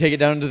stuff and you take it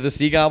down to the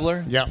Sea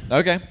Gobbler? Yeah.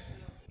 Okay.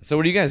 So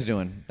what are you guys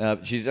doing?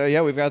 She's,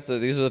 we've got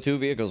these are the two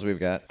vehicles we've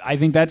got. I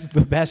think that's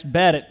the best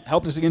bet. It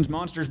helped us against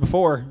monsters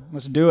before.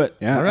 Let's do it.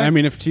 Yeah, right. I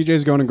mean, if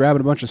TJ's going and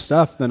grabbing a bunch of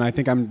stuff, then I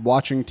think I'm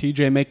watching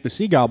TJ make the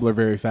Sea Gobbler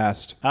very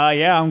fast.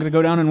 Yeah, I'm going to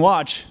go down and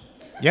watch.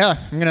 Yeah,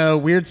 I'm going to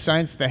weird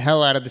science the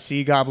hell out of the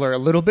Sea Gobbler a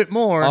little bit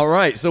more. All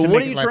right. So to what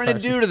make are you it life trying to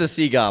faster. do to the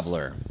Sea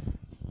Gobbler?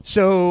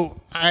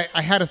 So I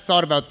had a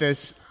thought about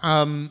this.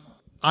 I'm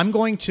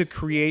going to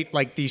create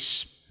like these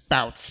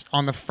spouts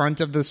on the front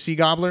of the Sea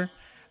Gobbler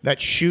that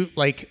shoot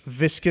like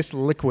viscous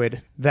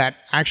liquid that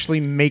actually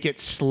make it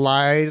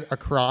slide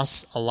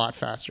across a lot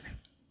faster.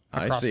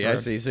 I across see. the I road.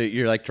 see. So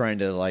you're like trying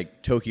to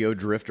like Tokyo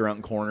drift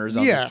around corners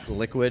on Yeah. this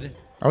liquid.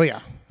 Oh yeah.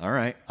 All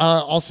right.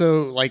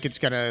 Also, like it's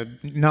got a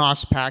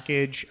NOS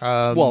package.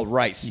 Well,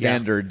 right.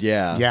 Standard.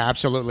 Yeah. Yeah,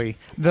 absolutely.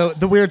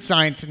 The weird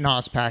science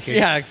NOS package.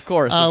 Yeah. Of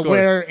course. Of course.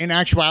 Where in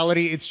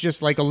actuality it's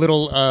just like a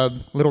little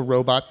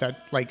robot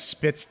that like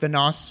spits the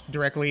NOS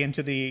directly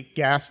into the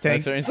gas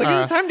tank. That's right. It's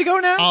like, is it time to go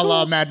now? A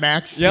la Cool. Mad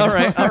Max. Yeah. All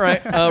right. All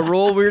right.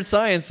 Roll weird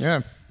science.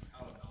 Yeah.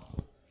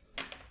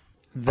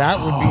 That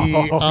would be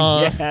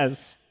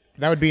Yes.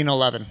 that would be an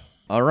 11.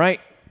 All right.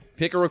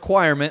 Pick a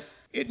requirement.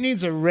 It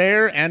needs a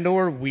rare and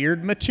or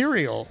weird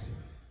material.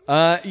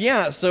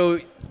 Yeah. So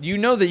you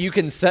know that you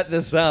can set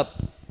this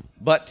up,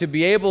 but to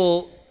be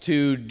able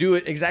to do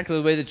it exactly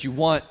the way that you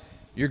want,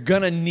 you're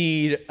gonna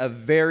need a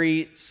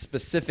very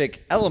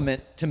specific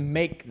element to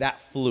make that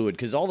fluid.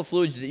 Because all the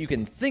fluids that you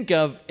can think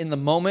of in the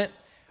moment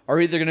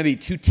are either gonna be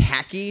too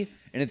tacky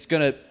and it's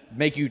gonna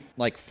make you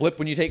like flip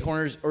when you take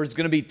corners, or it's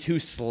gonna be too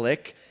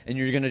slick and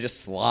you're gonna just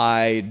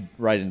slide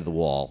right into the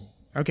wall.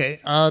 Okay.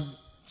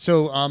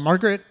 So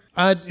Margaret,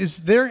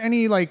 is there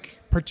any like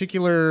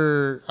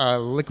particular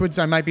liquids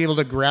I might be able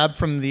to grab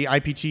from the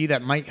IPT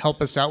that might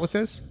help us out with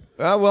this?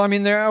 Well, I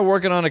mean, they're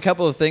working on a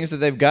couple of things that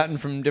they've gotten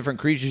from different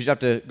creatures. You have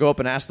to go up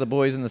and ask the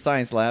boys in the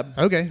science lab.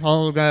 Okay,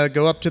 I'll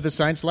go up to the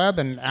science lab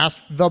and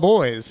ask the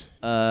boys.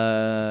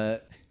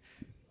 What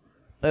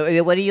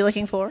are you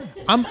looking for?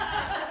 I'm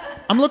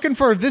looking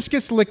for a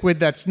viscous liquid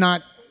that's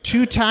not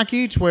too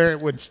tacky to where it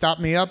would stop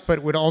me up,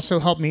 but would also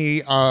help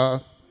me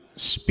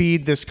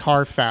speed this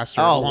car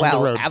faster along the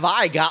road. Have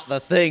I got the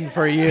thing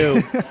for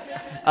you?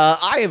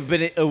 I have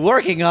been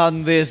working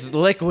on this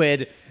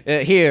liquid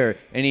here,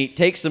 and he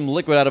takes some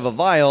liquid out of a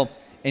vial,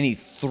 and he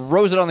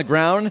throws it on the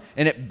ground,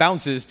 and it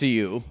bounces to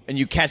you, and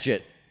you catch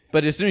it.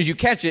 But as soon as you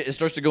catch it, it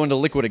starts to go into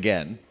liquid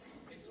again.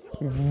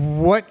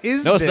 What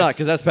is No, this? it's not,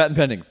 because that's patent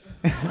pending.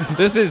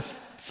 This is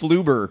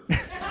Fluber.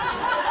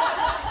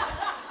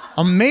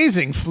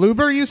 Amazing.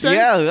 Fluber, you say?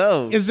 Yeah,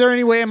 no. Is there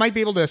any way I might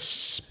be able to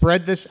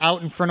spread this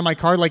out in front of my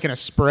car like in a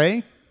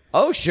spray?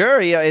 Oh,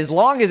 sure. Yeah, as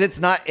long as it's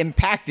not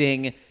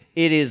impacting,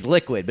 it is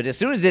liquid. But as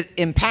soon as it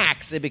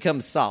impacts, it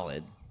becomes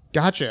solid.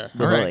 Gotcha.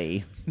 All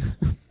right.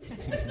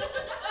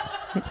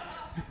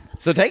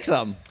 So take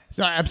some.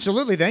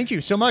 Absolutely. Thank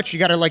you so much. You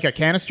got like a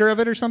canister of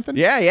it or something?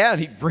 Yeah, yeah.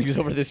 And he brings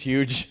over this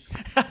huge.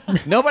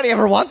 Nobody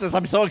ever wants this.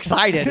 I'm so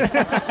excited.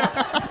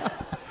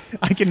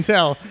 I can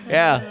tell.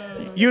 Yeah.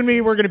 You and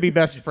me, we're going to be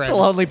best It's friends. a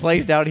lonely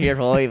place down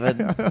here,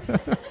 even.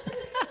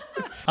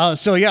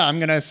 So yeah, I'm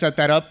going to set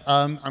that up.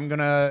 I'm going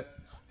to...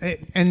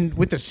 And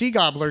with the Sea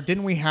Gobbler,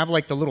 didn't we have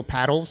like the little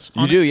paddles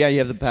on You do, it? yeah. You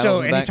have the paddles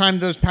So in the back. anytime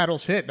those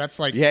paddles hit, that's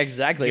like... Yeah,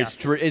 exactly. Yeah.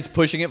 It's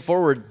pushing it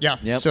forward. Yeah.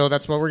 Yep. So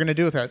that's what we're going to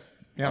do with that.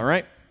 Yeah. All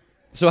right.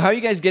 So how are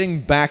you guys getting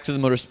back to the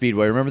Motor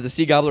Speedway? Remember, the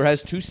Sea Gobbler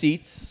has 2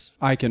 seats.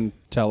 I can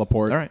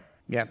teleport. All right.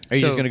 Yeah. Are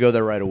you So- just going to go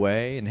there right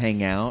away and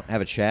hang out,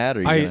 have a chat?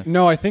 Or are you gonna...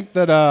 No, I think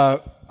that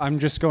I'm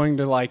just going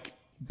to like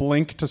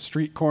blink to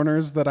street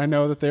corners that I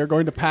know that they're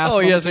going to pass. Oh,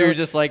 them yeah, so to. you're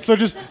just like... so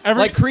just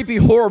every like creepy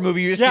horror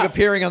movie. You just Yeah, keep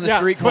appearing on the yeah,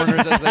 street corners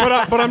as they...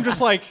 but I'm just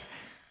like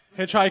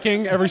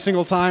hitchhiking every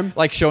single time.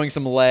 like showing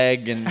some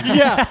leg and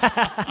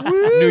Yeah.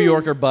 New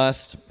Yorker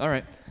bust. All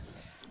right.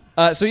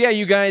 So yeah,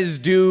 you guys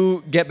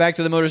do get back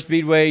to the Motor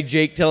Speedway.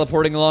 Jake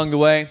teleporting along the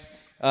way.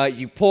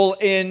 You pull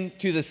in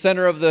to the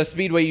center of the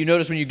speedway. You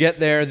notice when you get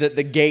there that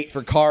the gate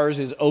for cars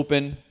is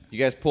open. You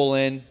guys pull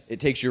in. It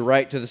takes you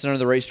right to the center of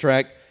the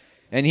racetrack.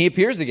 And he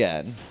appears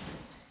again.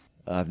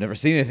 I've never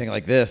seen anything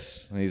like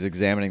this. And he's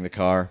examining the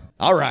car.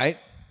 All right,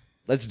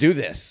 let's do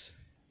this.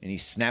 And he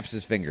snaps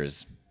his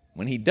fingers.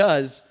 When he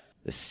does,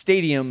 the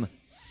stadium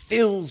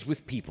fills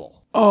with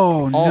people.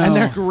 Oh, no. And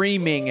they're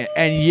screaming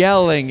and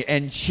yelling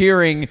and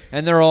cheering,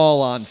 and they're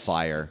all on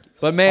fire.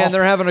 But man,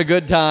 they're having a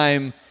good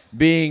time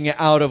being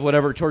out of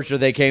whatever torture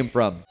they came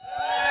from.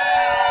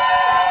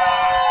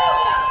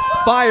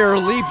 Fire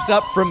leaps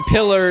up from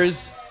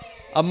pillars.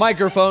 A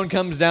microphone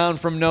comes down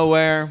from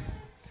nowhere.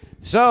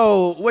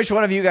 So, which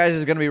one of you guys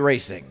is going to be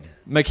racing?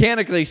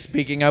 Mechanically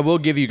speaking, I will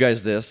give you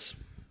guys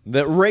this,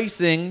 that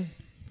racing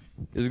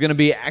is going to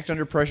be act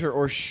under pressure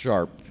or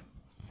sharp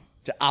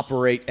to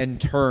operate and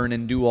turn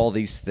and do all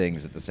these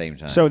things at the same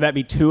time. So that'd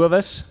be two of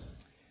us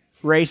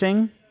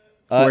racing?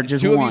 Or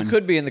just two one? of you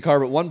could be in the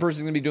car, but one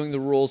person's going to be doing the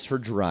rules for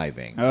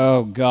driving.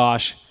 Oh,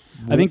 gosh.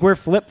 I think we're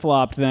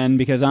flip-flopped then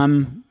because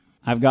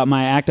I've got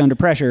my act under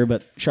pressure,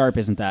 but sharp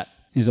isn't that.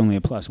 It's only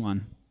a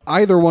 +1.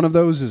 Either one of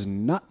those is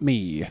not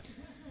me.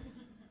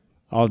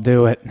 I'll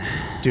do it.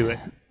 Do it.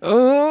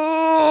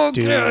 Oh,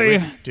 Do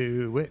it.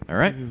 Do it. All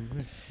right.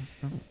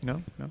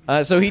 No.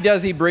 So he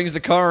does. He brings the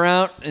car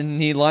out,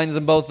 and he lines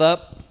them both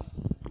up,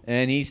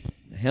 and he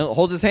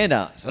holds his hand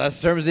out. So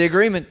that's the terms of the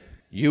agreement.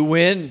 You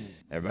win.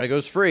 Everybody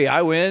goes free.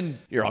 I win.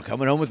 You're all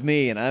coming home with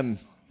me, and I'm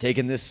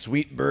taking this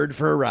sweet bird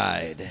for a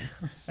ride.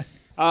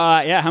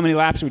 Yeah, how many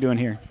laps are we doing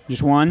here?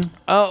 Just one?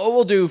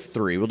 We'll do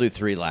 3. We'll do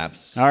 3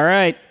 laps. All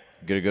right.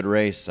 Get a good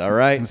race. All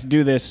right. Let's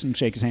do this and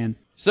shake his hand.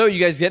 So you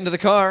guys get into the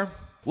car.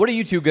 What are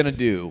you two going to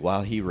do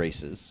while he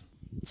races?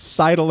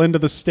 Sidle into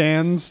the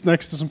stands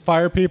next to some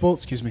fire people.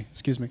 Excuse me.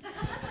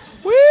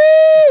 Woo!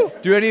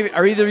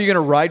 Are either of you going to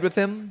ride with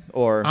him?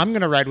 Or I'm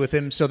going to ride with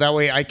him so that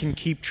way I can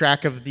keep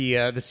track of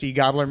the sea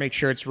gobbler, make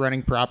sure it's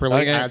running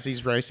properly as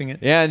he's racing it.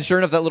 Yeah, and sure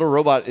enough, that little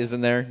robot is in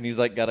there, and he's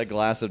like got a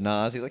glass of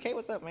Nas. He's like, hey,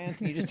 what's up, man?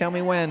 Can you just tell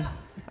me when?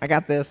 I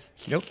got this.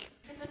 Nope.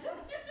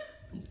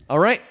 All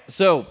right,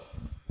 so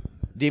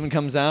Demon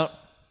comes out,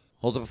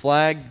 holds up a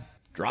flag,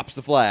 drops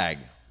the flag.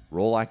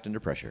 Roll act under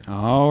pressure.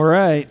 All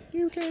right.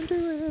 You can do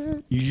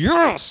it.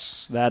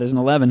 Yes! That is an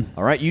 11.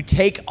 All right, you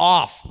take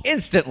off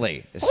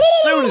instantly as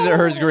soon as it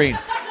hurts green.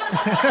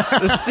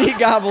 The sea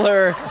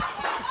gobbler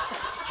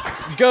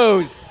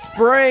goes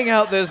spraying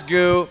out this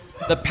goo.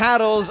 The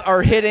paddles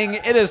are hitting.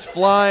 It is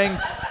flying.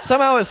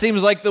 Somehow it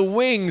seems like the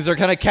wings are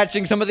kind of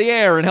catching some of the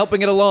air and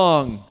helping it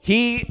along.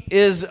 He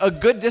is a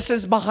good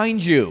distance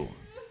behind you.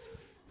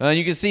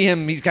 You can see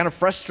him. He's kind of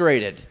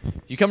frustrated.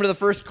 You come to the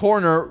first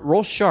corner.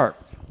 Roll sharp.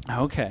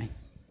 Okay.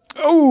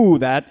 Oh,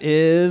 that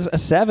is a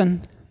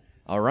 7.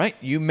 All right.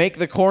 You make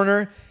the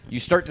corner. You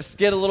start to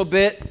skid a little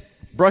bit.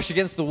 Brush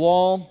against the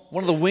wall.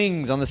 One of the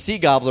wings on the sea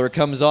gobbler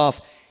comes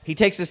off. He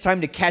takes his time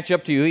to catch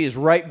up to you. He is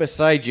right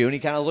beside you, and he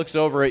kind of looks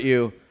over at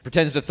you,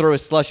 pretends to throw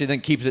his slushie, then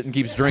keeps it and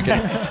keeps drinking.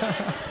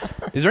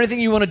 Is there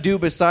anything you want to do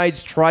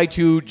besides try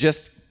to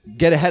just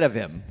get ahead of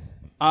him?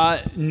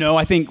 No,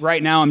 I think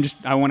right now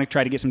I want to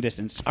try to get some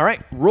distance. All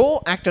right.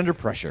 Roll act under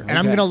pressure. And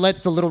I'm going to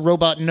let the little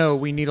robot know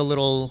we need a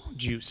little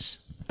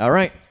juice. All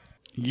right.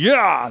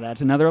 Yeah, that's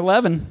another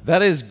 11.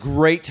 That is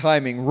great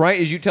timing. Right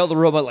as you tell the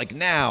robot, like,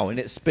 now, and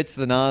it spits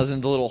the Nas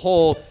into the little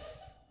hole,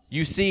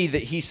 you see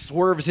that he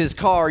swerves his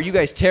car. You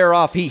guys tear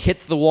off. He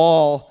hits the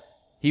wall.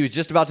 He was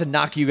just about to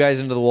knock you guys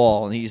into the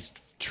wall, and he's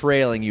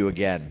trailing you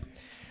again.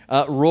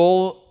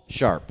 Roll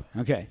sharp.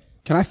 Okay.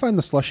 Can I find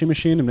the slushy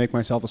machine and make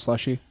myself a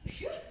slushy?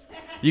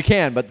 You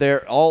can, but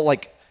they're all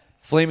like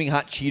flaming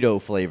hot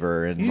Cheeto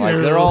flavor, and like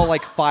they're all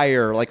like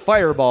fire, like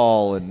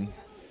Fireball, and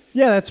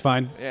Yeah, that's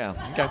fine. yeah,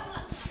 okay.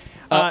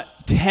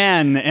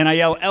 10, and I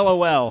yell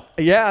LOL.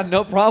 Yeah,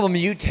 no problem.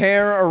 You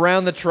tear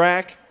around the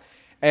track,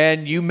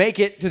 and you make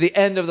it to the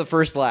end of the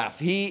first lap.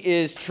 He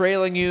is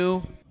trailing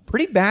you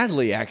pretty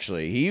badly,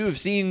 actually. You have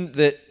seen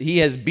that he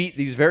has beat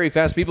these very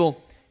fast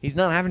people. He's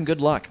not having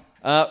good luck.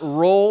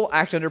 Roll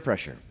act under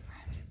pressure.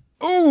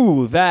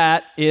 Ooh,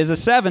 that is a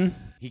 7.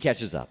 He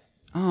catches up.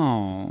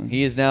 Oh.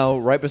 He is now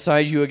right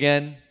beside you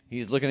again.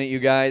 He's looking at you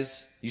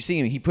guys. You see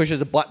him. He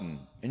pushes a button,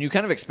 and you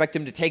kind of expect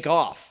him to take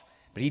off,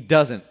 but he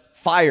doesn't.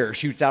 Fire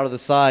shoots out of the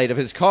side of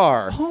his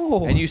car,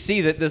 and you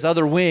see that this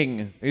other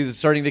wing is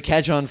starting to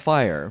catch on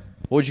fire.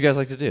 What would you guys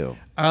like to do?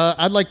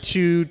 I'd like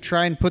to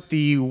try and put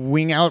the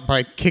wing out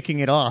by kicking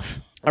it off.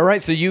 All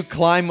right, so you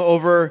climb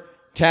over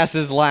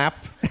Tass's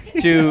lap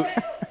to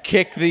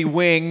kick the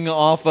wing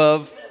off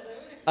of...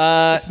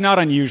 It's not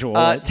unusual.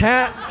 Right?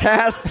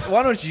 Tass,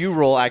 why don't you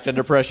roll act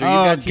under pressure? You've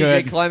got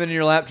TJ good. climbing in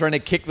your lap trying to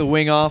kick the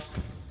wing off.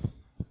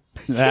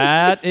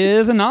 That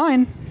is a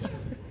 9.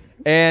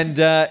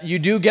 And you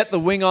do get the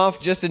wing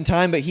off just in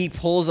time, but he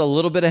pulls a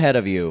little bit ahead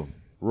of you.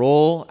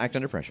 Roll act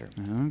under pressure.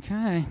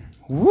 Okay.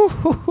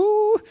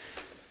 Woo-hoo-hoo.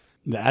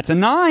 That's a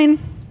 9.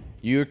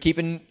 You're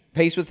keeping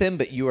pace with him,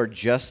 but you are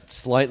just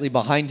slightly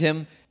behind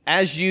him.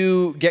 As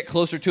you get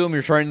closer to him,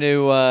 you're trying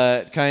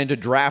to kind of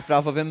draft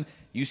off of him.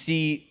 You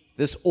see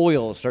this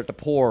oil start to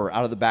pour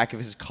out of the back of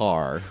his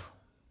car.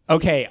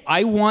 Okay,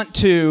 I want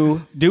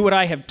to do what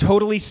I have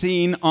totally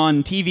seen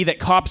on TV that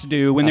cops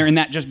do when they're in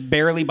that just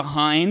barely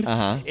behind,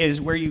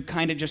 is where you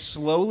kind of just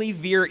slowly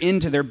veer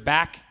into their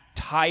back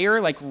tire,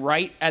 like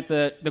right at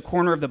the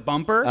corner of the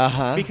bumper,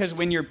 because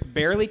when you're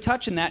barely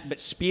touching that,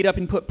 but speed up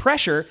and put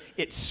pressure,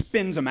 it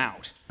spins them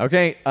out.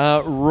 Okay,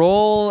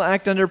 roll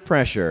act under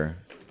pressure.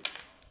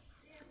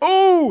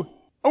 Oh,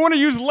 I want to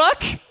use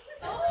luck.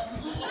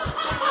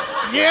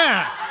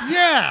 Yeah.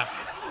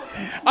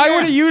 I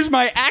want to use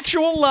my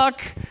actual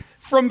luck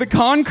from the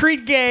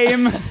concrete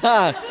game.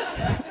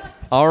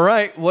 All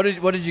right, what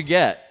did you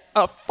get?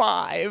 A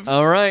 5.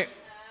 All right.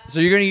 So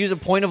you're going to use a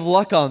point of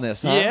luck on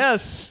this, huh?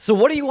 Yes. So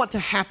what do you want to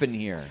happen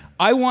here?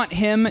 I want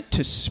him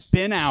to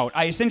spin out.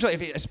 I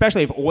essentially,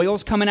 especially if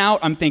oil's coming out,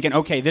 I'm thinking,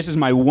 okay, this is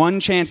my one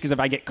chance, because if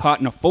I get caught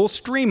in a full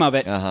stream of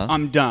it,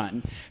 I'm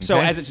done. So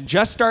as it's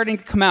just starting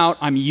to come out,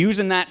 I'm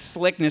using that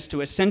slickness to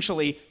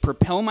essentially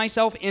propel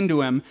myself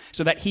into him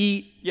so that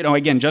he,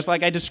 again, just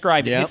like I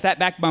described, it hits that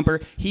back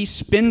bumper, he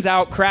spins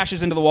out,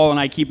 crashes into the wall, and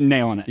I keep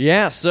nailing it.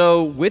 Yeah,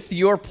 so with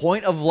your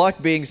point of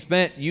luck being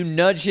spent, you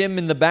nudge him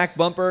in the back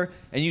bumper,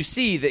 and you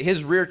see that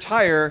his rear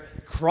tire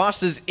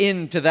crosses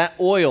into that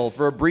oil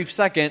for a brief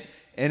second,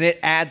 and it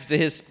adds to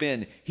his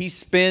spin. He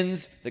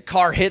spins, the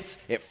car hits,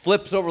 it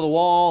flips over the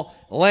wall,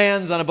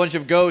 lands on a bunch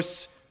of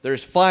ghosts,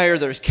 there's fire,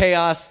 there's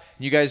chaos,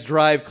 and you guys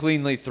drive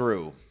cleanly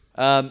through.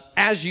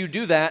 As you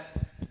do that,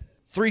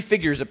 3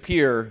 figures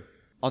appear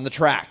on the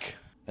track,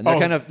 and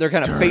they're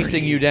kind of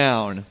facing you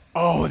down.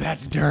 Oh,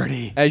 that's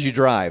dirty. As you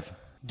drive.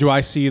 Do I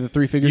see the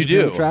 3 figures You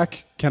on do. the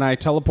track? Can I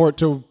teleport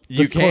to the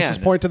You can.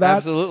 closest point to that?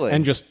 Absolutely.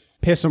 And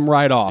just piss them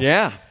right off?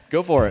 Yeah,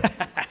 go for it.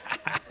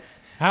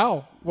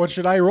 How? What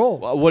should I roll?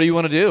 What do you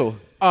want to do?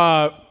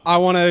 I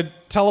want to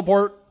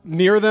teleport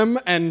near them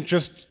and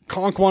just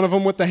conk one of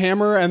them with the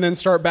hammer and then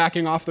start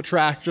backing off the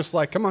track, just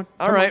like, come on.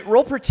 All right,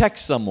 roll protect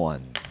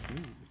someone.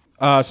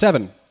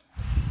 7.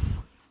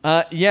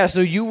 Yeah, so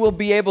you will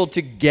be able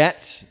to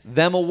get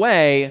them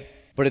away,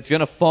 but it's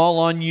going to fall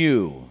on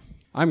you.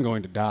 I'm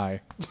going to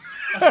die.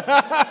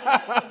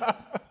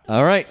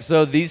 All right,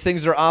 so these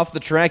things are off the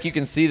track. You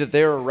can see that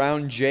they're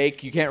around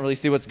Jake. You can't really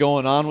see what's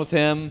going on with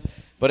him,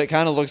 but it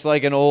kind of looks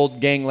like an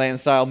old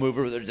gangland-style movie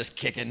where they're just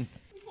kicking.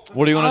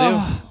 What do you want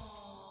to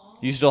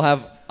do? You still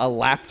have a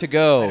lap to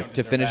go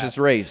to finish this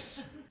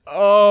race.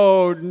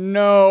 Oh,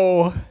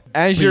 no.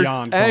 As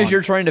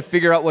you're trying to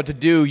figure out what to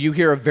do, you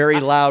hear a very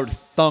loud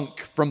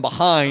thunk from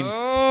behind,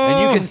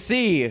 and you can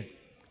see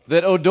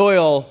that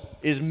O'Doyle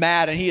is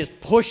mad, and he has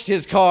pushed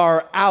his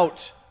car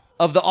out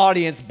of the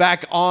audience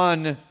back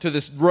on to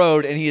this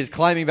road, and he is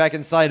climbing back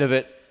inside of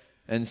it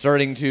and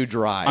starting to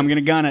drive. I'm going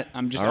to gun it.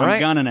 I'm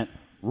gunning it.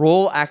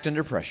 Roll act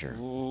under pressure.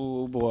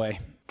 Oh, boy.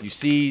 You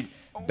see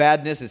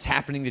badness is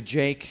happening to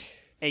Jake.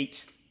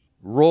 8.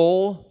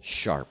 Roll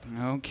sharp.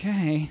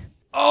 Okay.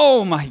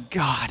 Oh, my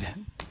God.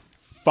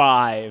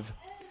 5.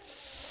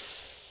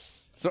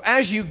 So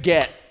as you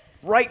get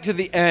right to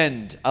the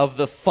end of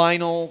the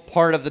final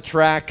part of the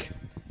track,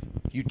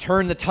 you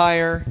turn the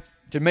tire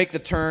to make the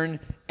turn,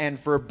 and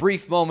for a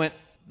brief moment,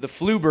 the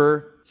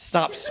Fluber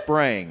stops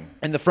spraying.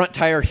 And the front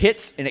tire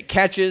hits, and it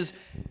catches,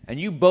 and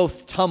you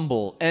both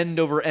tumble end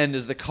over end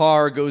as the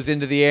car goes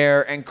into the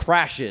air and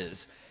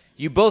crashes.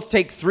 You both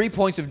take 3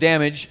 points of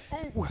damage,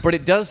 but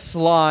it does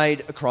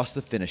slide across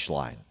the finish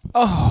line.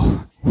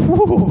 Oh.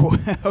 Whew.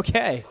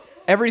 Okay.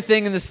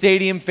 Everything in the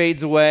stadium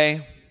fades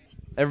away.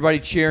 Everybody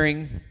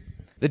cheering.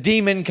 The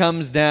demon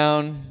comes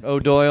down.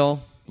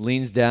 O'Doyle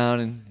leans down,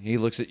 and he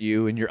looks at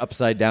you in your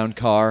upside-down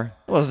car.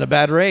 It wasn't a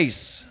bad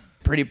race.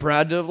 Pretty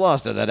proud to have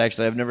lost it.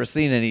 Actually, I've never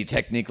seen any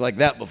technique like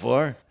that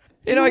before.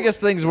 I guess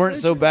things weren't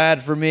so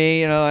bad for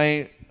me.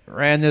 I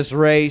ran this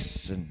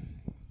race and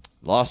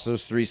lost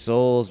those 3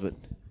 souls, but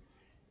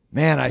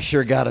man, I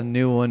sure got a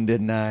new one,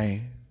 didn't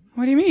I?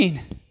 What do you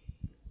mean?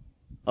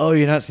 Oh,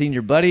 you're not seeing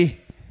your buddy?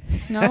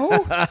 No.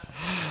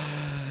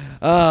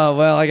 Oh,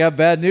 well, I got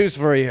bad news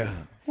for you.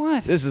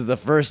 What? This is the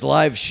first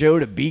live show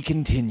to be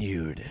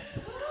continued.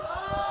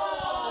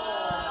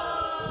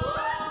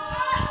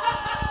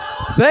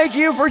 Thank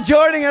you for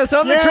joining us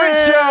on the Crit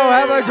Show.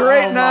 Have a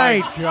great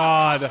night.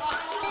 God.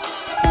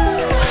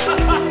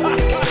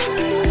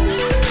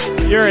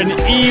 You're an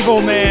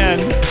evil man.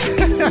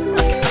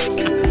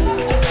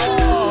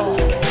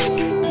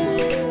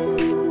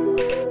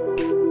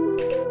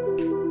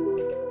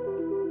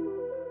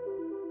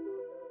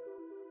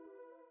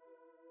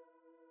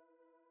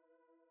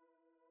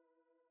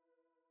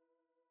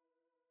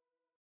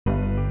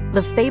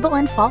 The Fable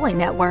and Folly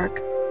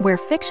Network, where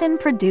fiction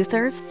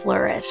producers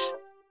flourish.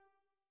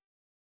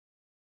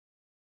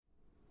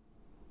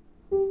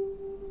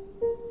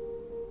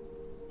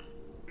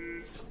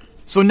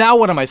 So now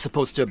what am I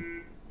supposed to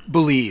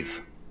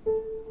believe?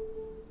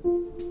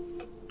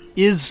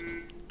 Is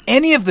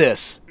any of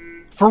this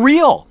for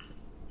real?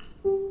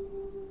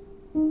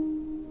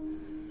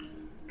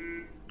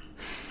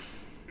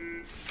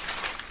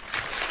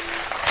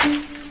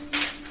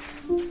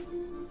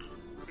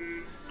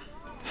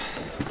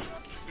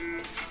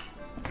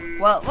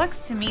 Well, it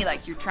looks to me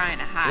like you're trying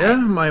to hide. Yeah,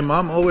 my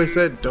mom always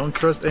said don't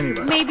trust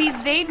anybody. Maybe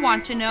they'd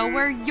want to know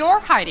where you're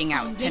hiding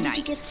out tonight.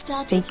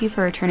 Thank you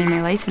for returning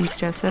my license,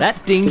 Joseph.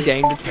 That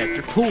ding-dang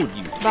detector fooled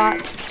you.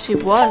 But she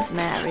was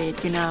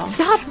married, you know.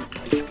 Stop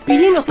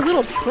being a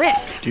little prick.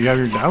 Do you have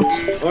your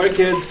doubts? All right,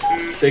 kids.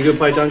 Say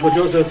goodbye to Uncle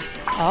Joseph.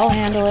 I'll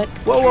handle it.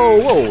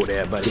 Whoa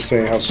there, buddy. To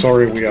say how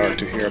sorry we are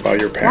to hear about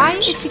your Why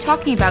parents. is she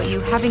talking about you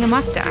having a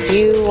mustache?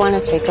 You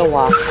want to take a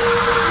walk?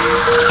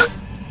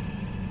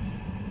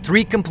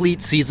 3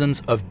 complete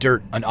seasons of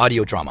Dirt, an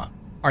audio drama,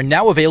 are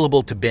now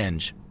available to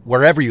binge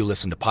wherever you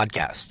listen to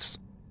podcasts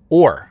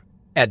or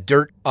at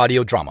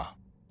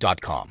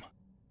dirtaudiodrama.com.